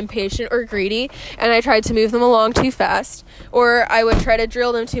got impatient or greedy and I tried to move them along too fast, or I would try to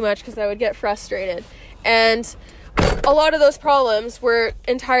drill them too much because I would get frustrated. And a lot of those problems were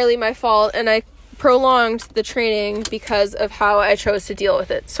entirely my fault, and I prolonged the training because of how I chose to deal with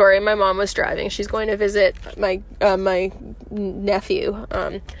it. Sorry, my mom was driving. She's going to visit my nephew.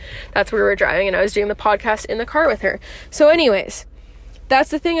 That's where we were driving, and I was doing the podcast in the car with her. So anyways, that's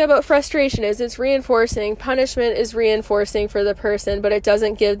the thing about frustration, is it's reinforcing. Punishment is reinforcing for the person, but it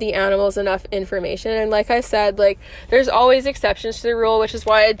doesn't give the animals enough information. And like I said, like there's always exceptions to the rule, which is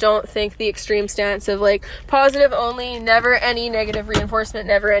why I don't think the extreme stance of like positive only, never any negative reinforcement,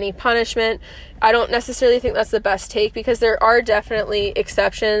 never any punishment, I don't necessarily think that's the best take, because there are definitely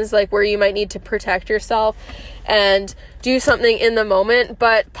exceptions, like where you might need to protect yourself and do something in the moment.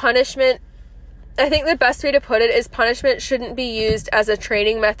 But punishment, I think the best way to put it is punishment shouldn't be used as a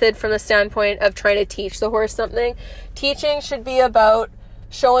training method from the standpoint of trying to teach the horse something. Teaching should be about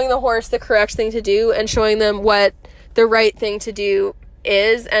showing the horse the correct thing to do and showing them what the right thing to do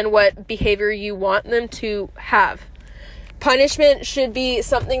is and what behavior you want them to have. Punishment should be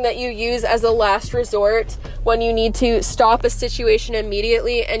something that you use as a last resort when you need to stop a situation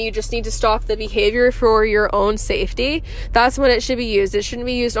immediately and you just need to stop the behavior for your own safety. That's when it should be used. It shouldn't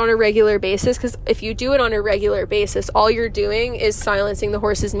be used on a regular basis, because if you do it on a regular basis, all you're doing is silencing the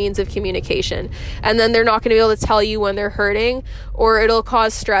horse's means of communication. And then they're not going to be able to tell you when they're hurting, or it'll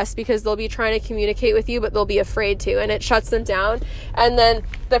cause stress because they'll be trying to communicate with you, but they'll be afraid to, and it shuts them down. And then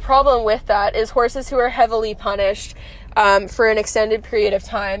the problem with that is horses who are heavily punished for an extended period of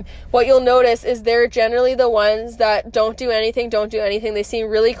time, what you'll notice is they're generally the ones that don't do anything. They seem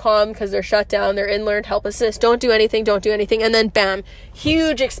really calm because they're shut down, they're in learned helplessness, don't do anything, and then bam,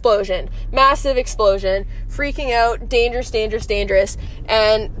 huge explosion, massive explosion, freaking out, dangerous,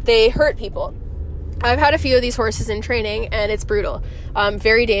 and they hurt people. I've had a few of these horses in training, and it's brutal,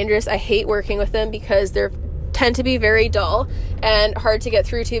 very dangerous. I hate working with them because they're tend to be very dull and hard to get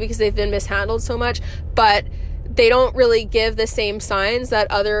through to because they've been mishandled so much, but they don't really give the same signs that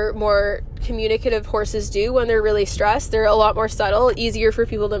other more communicative horses do when they're really stressed. They're a lot more subtle, easier for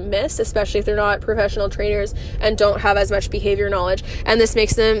people to miss, especially if they're not professional trainers and don't have as much behavior knowledge. And this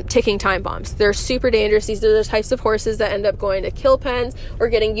makes them ticking time bombs. They're super dangerous. These are the types of horses that end up going to kill pens or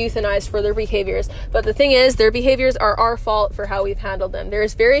getting euthanized for their behaviors. But the thing is, their behaviors are our fault for how we've handled them.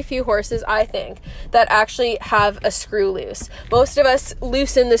 There's very few horses, I think, that actually have a screw loose. Most of us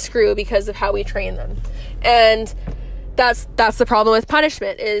loosen the screw because of how we train them. And that's the problem with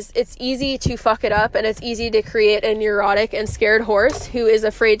punishment, is it's easy to fuck it up, and it's easy to create a neurotic and scared horse who is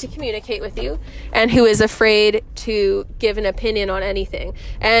afraid to communicate with you and who is afraid to give an opinion on anything.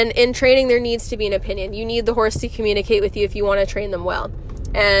 And in training, there needs to be an opinion. You need the horse to communicate with you if you want to train them well.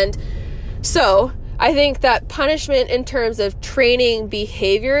 And so I think that punishment in terms of training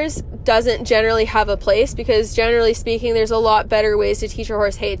behaviors doesn't generally have a place, because generally speaking, there's a lot better ways to teach a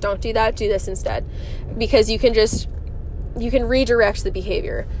horse, hey, don't do that, do this instead. Because you can redirect the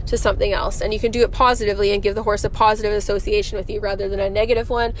behavior to something else, and you can do it positively and give the horse a positive association with you rather than a negative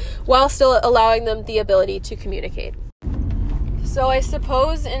one, while still allowing them the ability to communicate. So I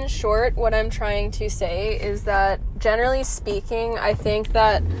suppose, in short, what I'm trying to say is that, generally speaking, I think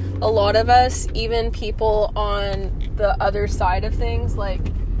that a lot of us, even people on the other side of things, like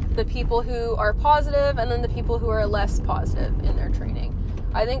the people who are positive and then the people who are less positive in their training,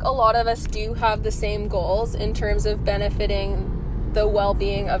 I think a lot of us do have the same goals in terms of benefiting the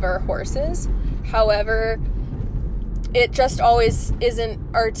well-being of our horses. However, it just always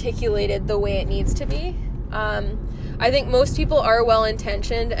isn't articulated the way it needs to be. I think most people are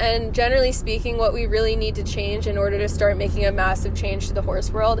well-intentioned, and generally speaking, what we really need to change in order to start making a massive change to the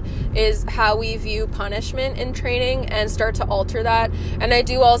horse world is how we view punishment in training and start to alter that. And I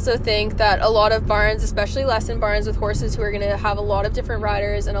do also think that a lot of barns, especially lesson barns with horses who are going to have a lot of different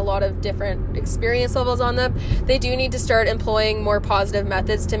riders and a lot of different experience levels on them, they do need to start employing more positive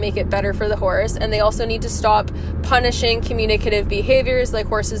methods to make it better for the horse. And they also need to stop punishing communicative behaviors like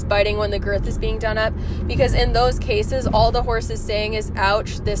horses biting when the girth is being done up, because in those cases, all the horse is saying is,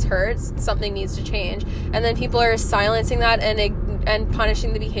 ouch, this hurts, something needs to change. And then people are silencing that and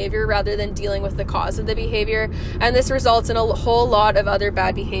punishing the behavior rather than dealing with the cause of the behavior. And this results in a whole lot of other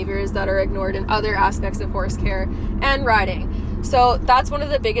bad behaviors that are ignored in other aspects of horse care and riding. So that's one of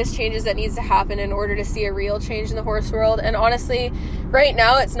the biggest changes that needs to happen in order to see a real change in the horse world. And honestly, right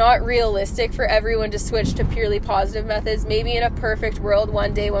now it's not realistic for everyone to switch to purely positive methods. Maybe in a perfect world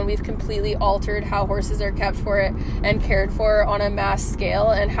one day, when we've completely altered how horses are kept for it and cared for on a mass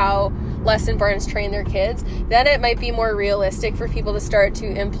scale and how lesson barns train their kids, then it might be more realistic for people to start to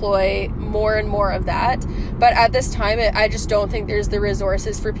employ more and more of that. But at this time, I just don't think there's the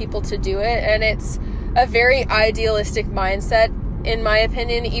resources for people to do it. And it's a very idealistic mindset, in my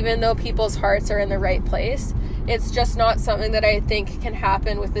opinion, even though people's hearts are in the right place. It's just not something that I think can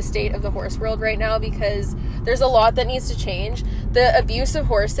happen with the state of the horse world right now, because there's a lot that needs to change. The abuse of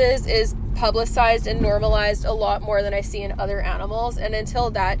horses is publicized and normalized a lot more than I see in other animals. And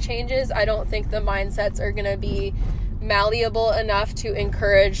until that changes, I don't think the mindsets are going to be malleable enough to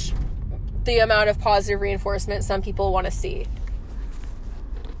encourage the amount of positive reinforcement some people want to see.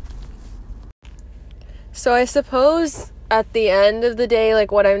 So I suppose at the end of the day,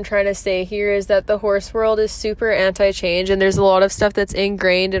 like, what I'm trying to say here is that the horse world is super anti-change, and there's a lot of stuff that's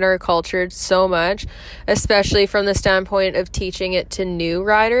ingrained in our culture so much, especially from the standpoint of teaching it to new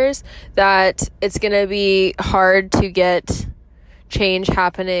riders, that it's going to be hard to get change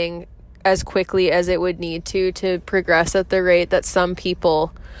happening as quickly as it would need to progress at the rate that some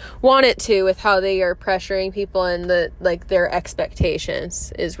people want it to, with how they are pressuring people and their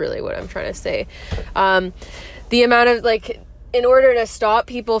expectations is really what I'm trying to say. The amount of, in order to stop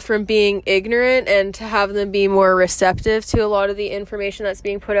people from being ignorant and to have them be more receptive to a lot of the information that's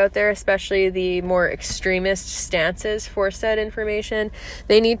being put out there, especially the more extremist stances for said information,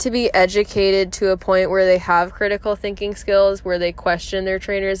 they need to be educated to a point where they have critical thinking skills, where they question their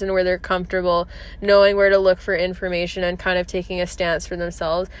trainers, and where they're comfortable knowing where to look for information and kind of taking a stance for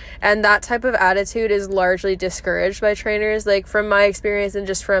themselves. And that type of attitude is largely discouraged by trainers. From my experience and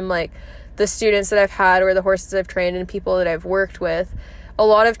just from the students that I've had or the horses I've trained and people that I've worked with, a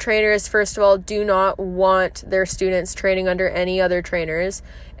lot of trainers, first of all, do not want their students training under any other trainers.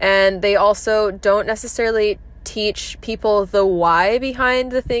 And they also don't necessarily teach people the why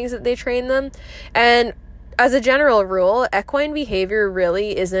behind the things that they train them. And as a general rule, equine behavior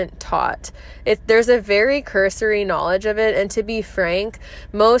really isn't taught. There's a very cursory knowledge of it, and to be frank,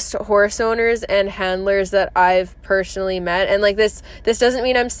 most horse owners and handlers that I've personally met, and this doesn't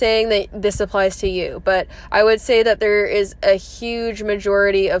mean I'm saying that this applies to you, but I would say that there is a huge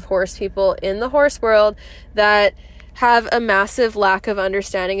majority of horse people in the horse world that have a massive lack of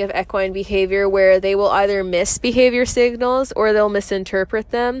understanding of equine behavior, where they will either miss behavior signals or they'll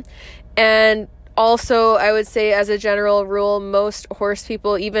misinterpret them. And also, I would say, as a general rule, most horse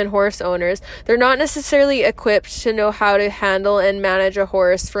people, even horse owners, they're not necessarily equipped to know how to handle and manage a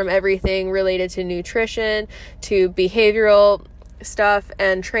horse, from everything related to nutrition to behavioral stuff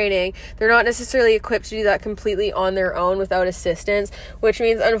and training. They're not necessarily equipped to do that completely on their own without assistance, which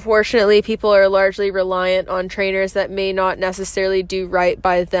means, unfortunately, people are largely reliant on trainers that may not necessarily do right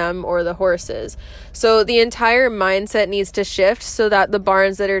by them or the horses. So the entire mindset needs to shift so that the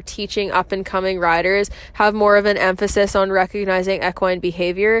barns that are teaching up and coming riders have more of an emphasis on recognizing equine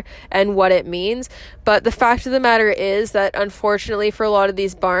behavior and what it means. But the fact of the matter is that, unfortunately, for a lot of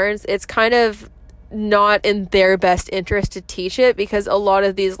these barns, it's kind of not in their best interest to teach it, because a lot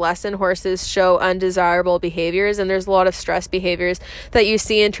of these lesson horses show undesirable behaviors, and there's a lot of stress behaviors that you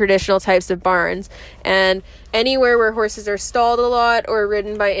see in traditional types of barns. And anywhere where horses are stalled a lot or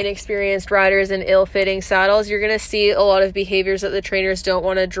ridden by inexperienced riders in ill-fitting saddles, you're going to see a lot of behaviors that the trainers don't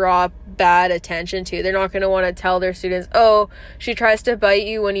want to draw bad attention to. They're not going to want to tell their students, oh, she tries to bite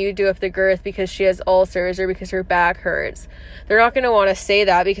you when you do up the girth because she has ulcers or because her back hurts. They're not going to want to say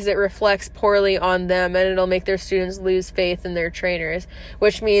that because it reflects poorly on them, and it'll make their students lose faith in their trainers,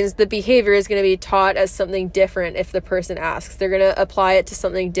 which means the behavior is going to be taught as something different if the person asks. They're going to apply it to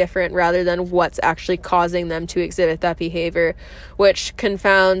something different rather than what's actually causing them to exhibit that behavior, which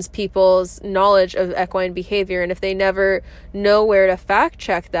confounds people's knowledge of equine behavior. And if they never know where to fact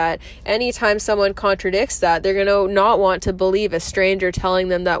check that, anytime someone contradicts that, they're going to not want to believe a stranger telling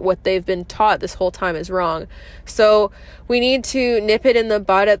them that what they've been taught this whole time is wrong. So we need to nip it in the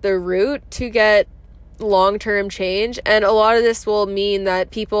bud at the root to get long-term change. And a lot of this will mean that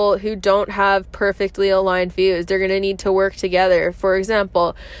people who don't have perfectly aligned views, they're going to need to work together. For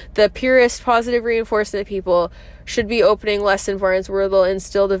example, the purist positive reinforcement people should be opening lesson forums where they'll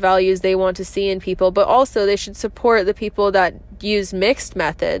instill the values they want to see in people, but also they should support the people that use mixed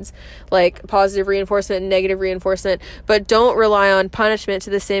methods like positive reinforcement and negative reinforcement, but don't rely on punishment to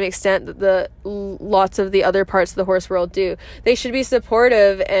the same extent that the lots of the other parts of the horse world do. They should be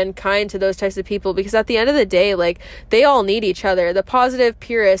supportive and kind to those types of people, because at the end of the day, like, they all need each other. The positive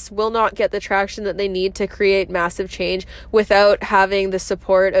purists will not get the traction that they need to create massive change without having the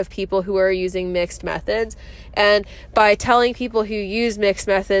support of people who are using mixed methods. And by telling people who use mixed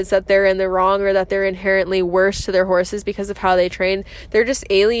methods that they're in the wrong or that they're inherently worse to their horses because of how they train, they're just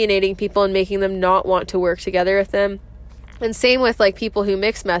alienating people and making them not want to work together with them. And same with like people who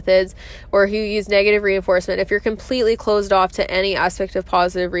mix methods or who use negative reinforcement. If you're completely closed off to any aspect of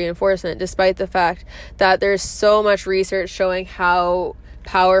positive reinforcement, despite the fact that there's so much research showing how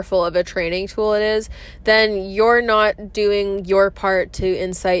powerful of a training tool it is, then you're not doing your part to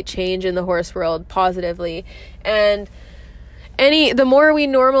incite change in the horse world positively. And the more we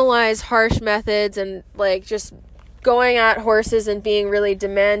normalize harsh methods and like just going at horses and being really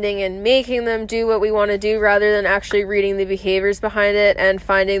demanding and making them do what we want to do rather than actually reading the behaviors behind it and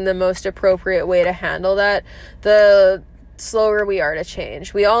finding the most appropriate way to handle that, the slower we are to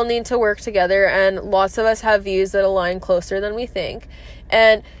change. We all need to work together, and lots of us have views that align closer than we think.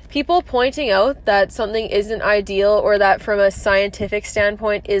 And people pointing out that something isn't ideal or that from a scientific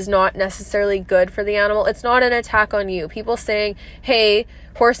standpoint is not necessarily good for the animal, it's not an attack on you. People saying, hey,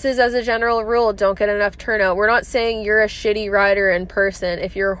 horses as a general rule don't get enough turnout. We're not saying you're a shitty rider in person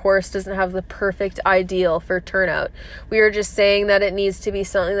if your horse doesn't have the perfect ideal for turnout. We are just saying that it needs to be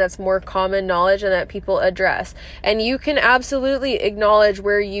something that's more common knowledge and that people address. And you can absolutely acknowledge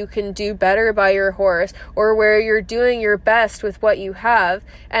where you can do better by your horse or where you're doing your best with what you have.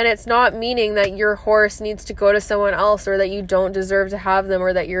 And it's not meaning that your horse needs to go to someone else or that you don't deserve to have them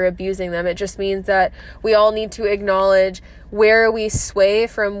or that you're abusing them. It just means that we all need to acknowledge where we sway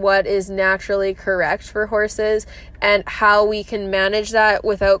from what is naturally correct for horses and how we can manage that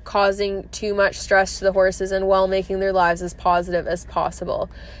without causing too much stress to the horses and while making their lives as positive as possible.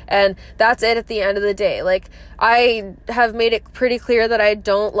 And that's it at the end of the day. Like, I have made it pretty clear that I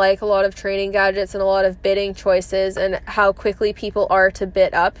don't like a lot of training gadgets and a lot of bitting choices and how quickly people are to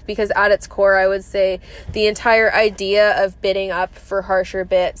bit up, because at its core, I would say the entire idea of bitting up for harsher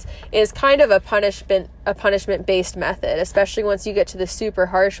bits is kind of a punishment-based method, especially once you get to the super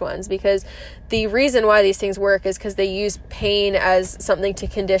harsh ones, because the reason why these things work is because they use pain as something to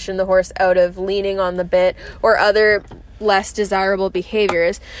condition the horse out of leaning on the bit or other less desirable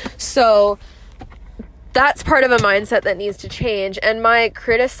behaviors. So that's part of a mindset that needs to change. And my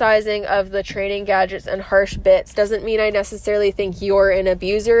criticizing of the training gadgets and harsh bits doesn't mean I necessarily think you're an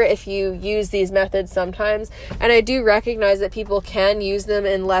abuser if you use these methods sometimes. And I do recognize that people can use them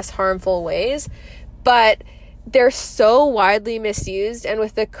in less harmful ways, but they're so widely misused, and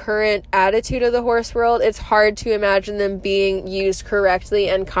with the current attitude of the horse world, it's hard to imagine them being used correctly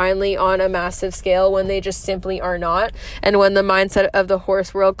and kindly on a massive scale when they just simply are not, and when the mindset of the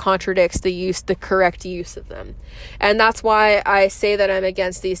horse world contradicts the correct use of them. And that's why I say that I'm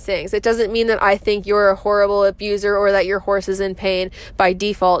against these things. It doesn't mean that I think you're a horrible abuser or that your horse is in pain by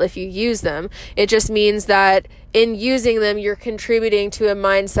default if you use them. It just means that in using them, you're contributing to a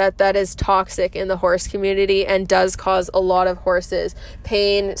mindset that is toxic in the horse community and does cause a lot of horses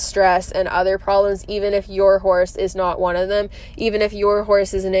pain, stress, and other problems, even if your horse is not one of them. Even if your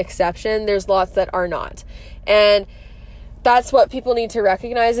horse is an exception, there's lots that are not. And that's what people need to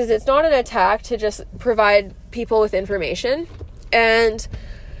recognize, is it's not an attack to just provide people with information. And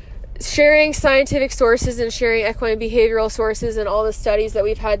sharing scientific sources and sharing equine behavioral sources and all the studies that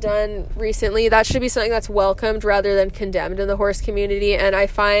we've had done recently, that should be something that's welcomed rather than condemned in the horse community. And I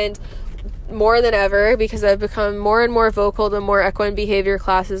find more than ever, because I've become more and more vocal the more equine behavior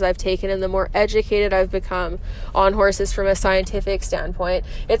classes I've taken and the more educated I've become on horses from a scientific standpoint.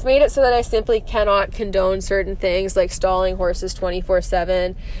 It's made it so that I simply cannot condone certain things like stalling horses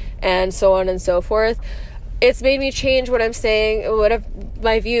 24/7 and so on and so forth. It's made me change what I'm saying,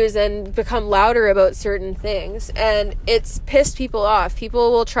 my views, and become louder about certain things. And it's pissed people off.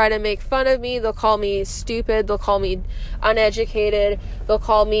 People will try to make fun of me. They'll call me stupid. They'll call me uneducated. They'll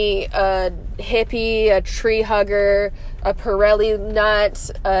call me a hippie, a tree hugger, a Pirelli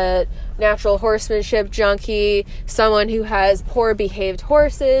nut, a natural horsemanship junkie, someone who has poor behaved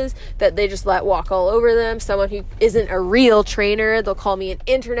horses that they just let walk all over them, someone who isn't a real trainer. They'll call me an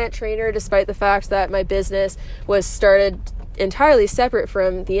internet trainer, despite the fact that my business was started entirely separate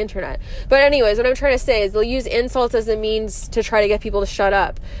from the internet. But anyways, what I'm trying to say is they'll use insults as a means to try to get people to shut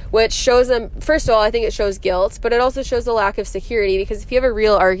up, which shows them, first of all, I think it shows guilt, but it also shows a lack of security, because if you have a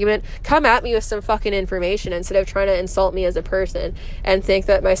real argument, come at me with some fucking information instead of trying to insult me as a person and think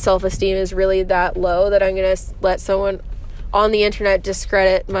that my self-esteem is really that low that I'm going to let someone on the internet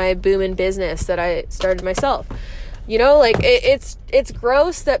discredit my booming business that I started myself. You know, like, it's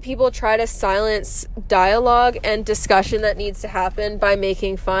gross that people try to silence dialogue and discussion that needs to happen by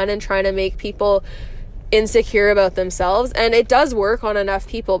making fun and trying to make people insecure about themselves. And it does work on enough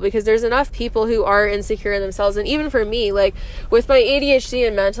people, because there's enough people who are insecure in themselves. And even for me, like with my ADHD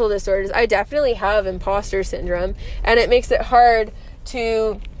and mental disorders, I definitely have imposter syndrome, and it makes it hard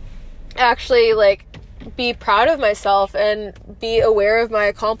to actually like be proud of myself and be aware of my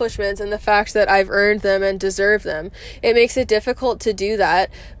accomplishments and the fact that I've earned them and deserve them. It makes it difficult to do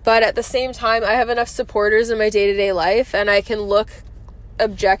that, but at the same time, I have enough supporters in my day-to-day life, and I can look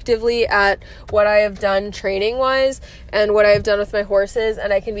objectively at what I have done training wise and what I've done with my horses,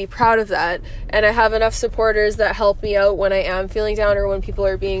 and I can be proud of that. And I have enough supporters that help me out when I am feeling down or when people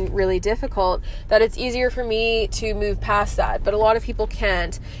are being really difficult, that it's easier for me to move past that. But a lot of people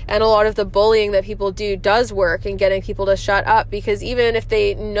can't, and a lot of the bullying that people do does work in getting people to shut up, because even if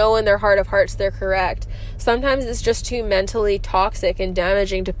they know in their heart of hearts they're correct, sometimes it's just too mentally toxic and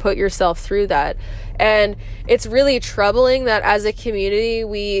damaging to put yourself through that. And it's really troubling that as a community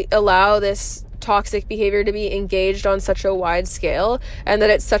we allow this toxic behavior to be engaged on such a wide scale, and that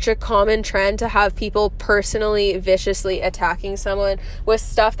it's such a common trend to have people personally viciously attacking someone with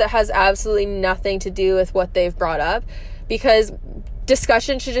stuff that has absolutely nothing to do with what they've brought up, because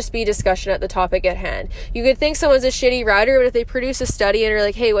discussion should just be discussion at the topic at hand. You could think someone's a shitty rider, but if they produce a study and are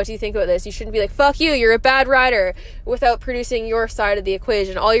like, hey, what do you think about this? You shouldn't be like, fuck you, you're a bad rider, without producing your side of the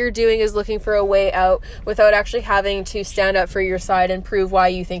equation. All you're doing is looking for a way out without actually having to stand up for your side and prove why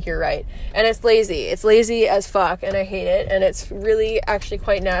you think you're right. And it's lazy. It's lazy as fuck, and I hate it. And it's really actually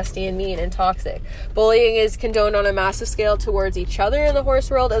quite nasty and mean and toxic. Bullying is condoned on a massive scale towards each other in the horse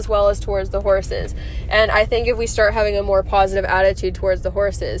world as well as towards the horses. And I think if we start having a more positive attitude towards the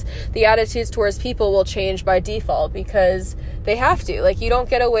horses, the attitudes towards people will change by default, because they have to. Like, you don't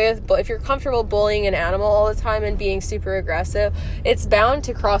get away with, if you're comfortable bullying an animal all the time and being super aggressive, it's bound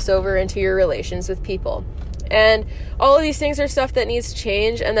to cross over into your relations with people. And all of these things are stuff that needs to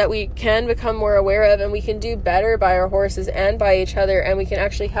change, and that we can become more aware of, and we can do better by our horses and by each other, and we can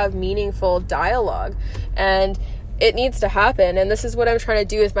actually have meaningful dialogue. And it needs to happen. And this is what I'm trying to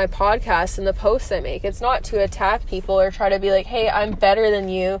do with my podcast and the posts I make. It's not to attack people or try to be like, hey, I'm better than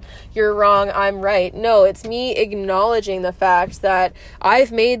you, you're wrong, I'm right. No, it's me acknowledging the fact that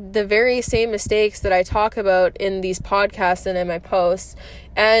I've made the very same mistakes that I talk about in these podcasts and in my posts.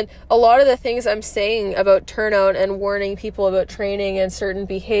 And a lot of the things I'm saying about turnout and warning people about training and certain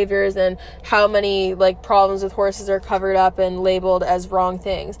behaviors and how many like problems with horses are covered up and labeled as wrong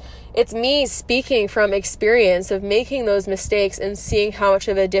things, it's me speaking from experience of making those mistakes and seeing how much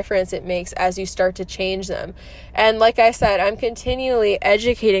of a difference it makes as you start to change them. And like I said, I'm continually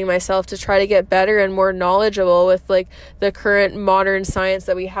educating myself to try to get better and more knowledgeable with like the current modern science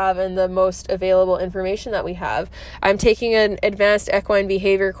that we have and the most available information that we have. I'm taking an advanced equine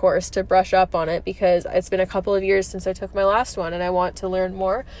behavior course to brush up on it, because it's been a couple of years since I took my last one, and I want to learn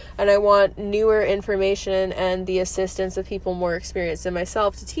more, and I want newer information and the assistance of people more experienced than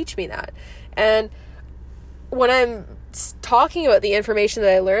myself to teach me that. And when I'm talking about the information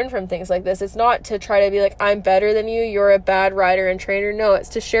that I learned from things like this, it's not to try to be like, I'm better than you, you're a bad rider and trainer. No, it's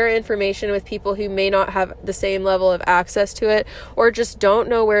to share information with people who may not have the same level of access to it, or just don't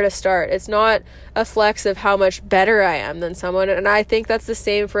know where to start. It's not a flex of how much better I am than someone, and I think that's the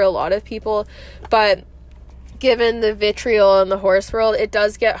same for a lot of people. But given the vitriol in the horse world, it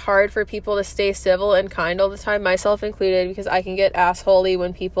does get hard for people to stay civil and kind all the time, myself included, because I can get assholey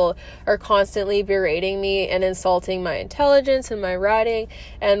when people are constantly berating me and insulting my intelligence and my riding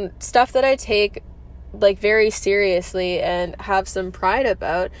and stuff that I take like very seriously and have some pride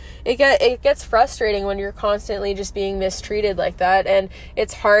about. It gets frustrating when you're constantly just being mistreated like that, and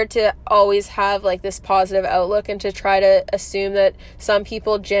it's hard to always have like this positive outlook and to try to assume that some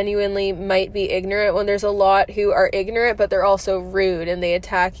people genuinely might be ignorant when there's a lot who are ignorant, but they're also rude and they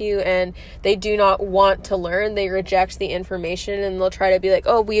attack you and they do not want to learn. They reject the information and they'll try to be like,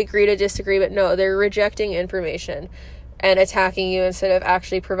 oh, we agree to disagree, but no, they're rejecting information and attacking you instead of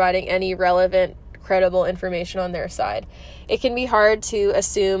actually providing any relevant, credible information on their side. It can be hard to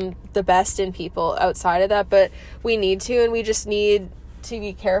assume the best in people outside of that, but we need to, and we just need to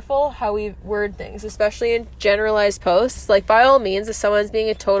be careful how we word things, especially in generalized posts. Like, by all means, if someone's being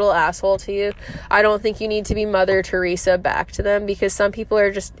a total asshole to you, I don't think you need to be Mother Teresa back to them, because some people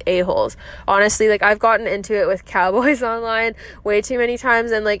are just a-holes. Honestly, like, I've gotten into it with cowboys online way too many times,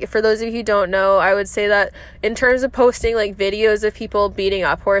 and like, for those of you who don't know, I would say that in terms of posting like videos of people beating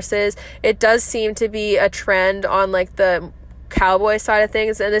up horses, it does seem to be a trend on like the cowboy side of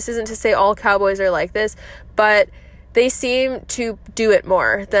things, and this isn't to say all cowboys are like this, but they seem to do it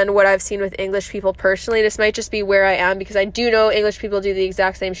more than what I've seen with English people personally. This might just be where I am, because I do know English people do the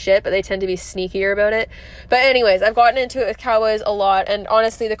exact same shit, but they tend to be sneakier about it. But anyways, I've gotten into it with cowboys a lot, and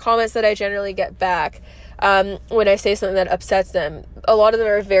honestly, the comments that I generally get back when I say something that upsets them, a lot of them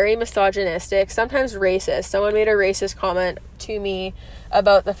are very misogynistic, sometimes racist. Someone made a racist comment to me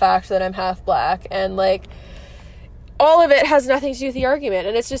about the fact that I'm half black, and like, all of it has nothing to do with the argument,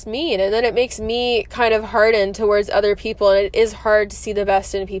 and it's just mean, and then it makes me kind of hardened towards other people, and it is hard to see the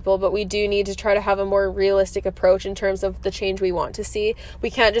best in people, but we do need to try to have a more realistic approach in terms of the change we want to see. We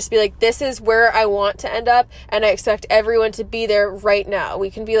can't just be like, this is where I want to end up, and I expect everyone to be there right now.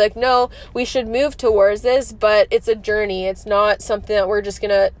 We can be like, no, we should move towards this, but it's a journey. It's not something that we're just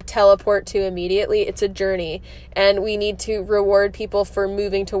gonna teleport to immediately. It's a journey, and we need to reward people for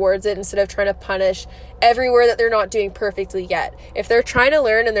moving towards it instead of trying to punish everywhere that they're not doing perfectly yet. If they're trying to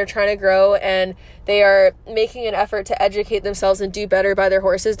learn and they're trying to grow and they are making an effort to educate themselves and do better by their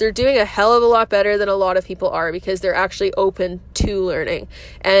horses, they're doing a hell of a lot better than a lot of people are, because they're actually open to learning.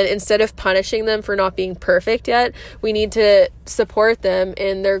 And instead of punishing them for not being perfect yet, we need to support them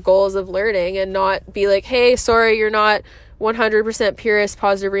in their goals of learning and not be like, hey, sorry, you're not 100% purist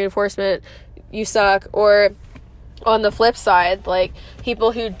positive reinforcement, you suck. Or on the flip side, like,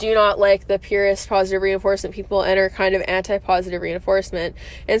 people who do not like the purist positive reinforcement people and are kind of anti-positive reinforcement,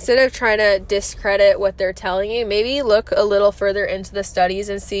 instead of trying to discredit what they're telling you, maybe look a little further into the studies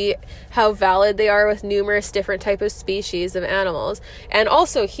and see how valid they are with numerous different types of species of animals, and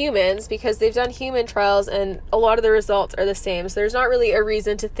also humans, because they've done human trials and a lot of the results are the same. So there's not really a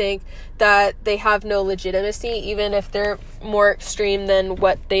reason to think that they have no legitimacy, even if they're more extreme than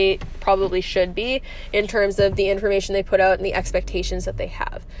what they probably should be in terms of the information they put out and the expectations that they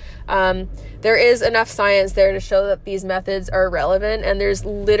have. There is enough science there to show that these methods are relevant, and there's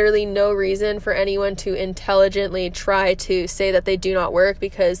literally no reason for anyone to intelligently try to say that they do not work,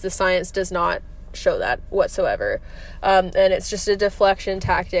 because the science does not show that whatsoever. And it's just a deflection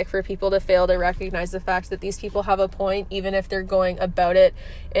tactic for people to fail to recognize the fact that these people have a point, even if they're going about it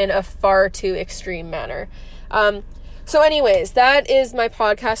in a far too extreme manner. So anyways, that is my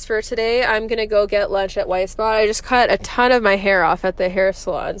podcast for today. I'm going to go get lunch at White Spot. I just cut a ton of my hair off at the hair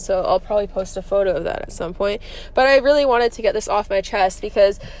salon, so I'll probably post a photo of that at some point. But I really wanted to get this off my chest,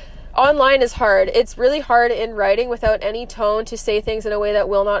 because online is hard. It's really hard in writing without any tone to say things in a way that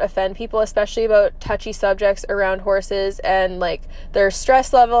will not offend people, especially about touchy subjects around horses and like their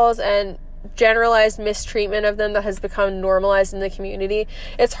stress levels and generalized mistreatment of them that has become normalized in the community.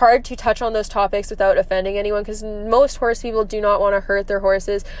 It's hard to touch on those topics without offending anyone, because most horse people do not want to hurt their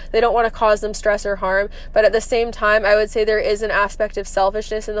horses. They don't want to cause them stress or harm. But at the same time, I would say there is an aspect of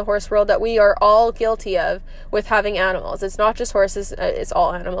selfishness in the horse world that we are all guilty of with having animals. It's not just horses, it's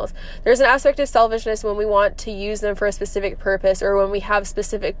all animals. There's an aspect of selfishness when we want to use them for a specific purpose, or when we have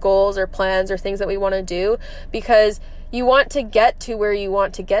specific goals or plans or things that we want to do, because you want to get to where you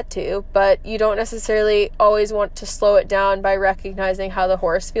want to get to, but you don't necessarily always want to slow it down by recognizing how the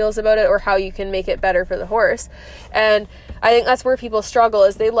horse feels about it or how you can make it better for the horse. And I think that's where people struggle,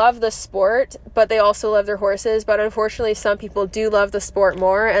 is they love the sport, but they also love their horses. But unfortunately, some people do love the sport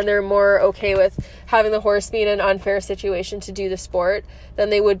more, and they're more okay with having the horse be in an unfair situation to do the sport than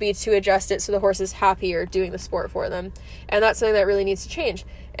they would be to adjust it so the horse is happier doing the sport for them. And that's something that really needs to change.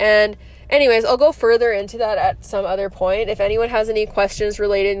 And anyways, I'll go further into that at some other point. If anyone has any questions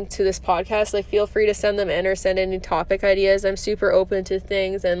relating to this podcast, like, feel free to send them in or send any topic ideas. I'm super open to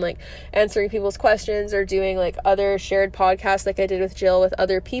things and like answering people's questions or doing like other shared podcasts like I did with Jill with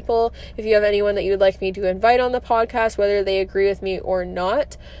other people. If you have anyone that you would like me to invite on the podcast, whether they agree with me or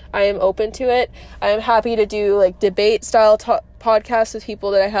not, I am open to it. I am happy to do like debate style podcasts with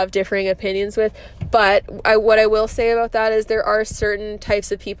people that I have differing opinions with. But what I will say about that is there are certain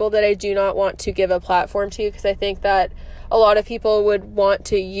types of people that I do not want to give a platform to, because I think that a lot of people would want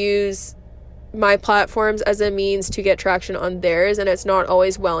to use my platforms as a means to get traction on theirs, and it's not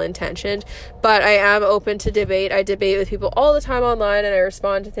always well-intentioned. But I am open to debate. I debate with people all the time online, and I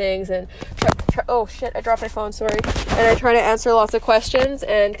respond to things and oh shit, I dropped my phone, sorry. And I try to answer lots of questions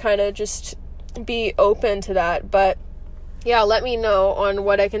and kind of just be open to that. But yeah, let me know on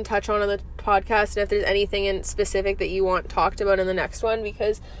what I can touch on the podcast, and if there's anything in specific that you want talked about in the next one,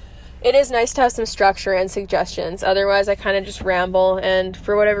 because it is nice to have some structure and suggestions. Otherwise, I kind of just ramble, and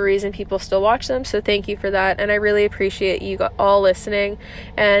for whatever reason, people still watch them. So thank you for that, and I really appreciate you all listening.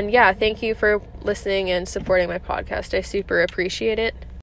 And yeah, thank you for listening and supporting my podcast. I super appreciate it.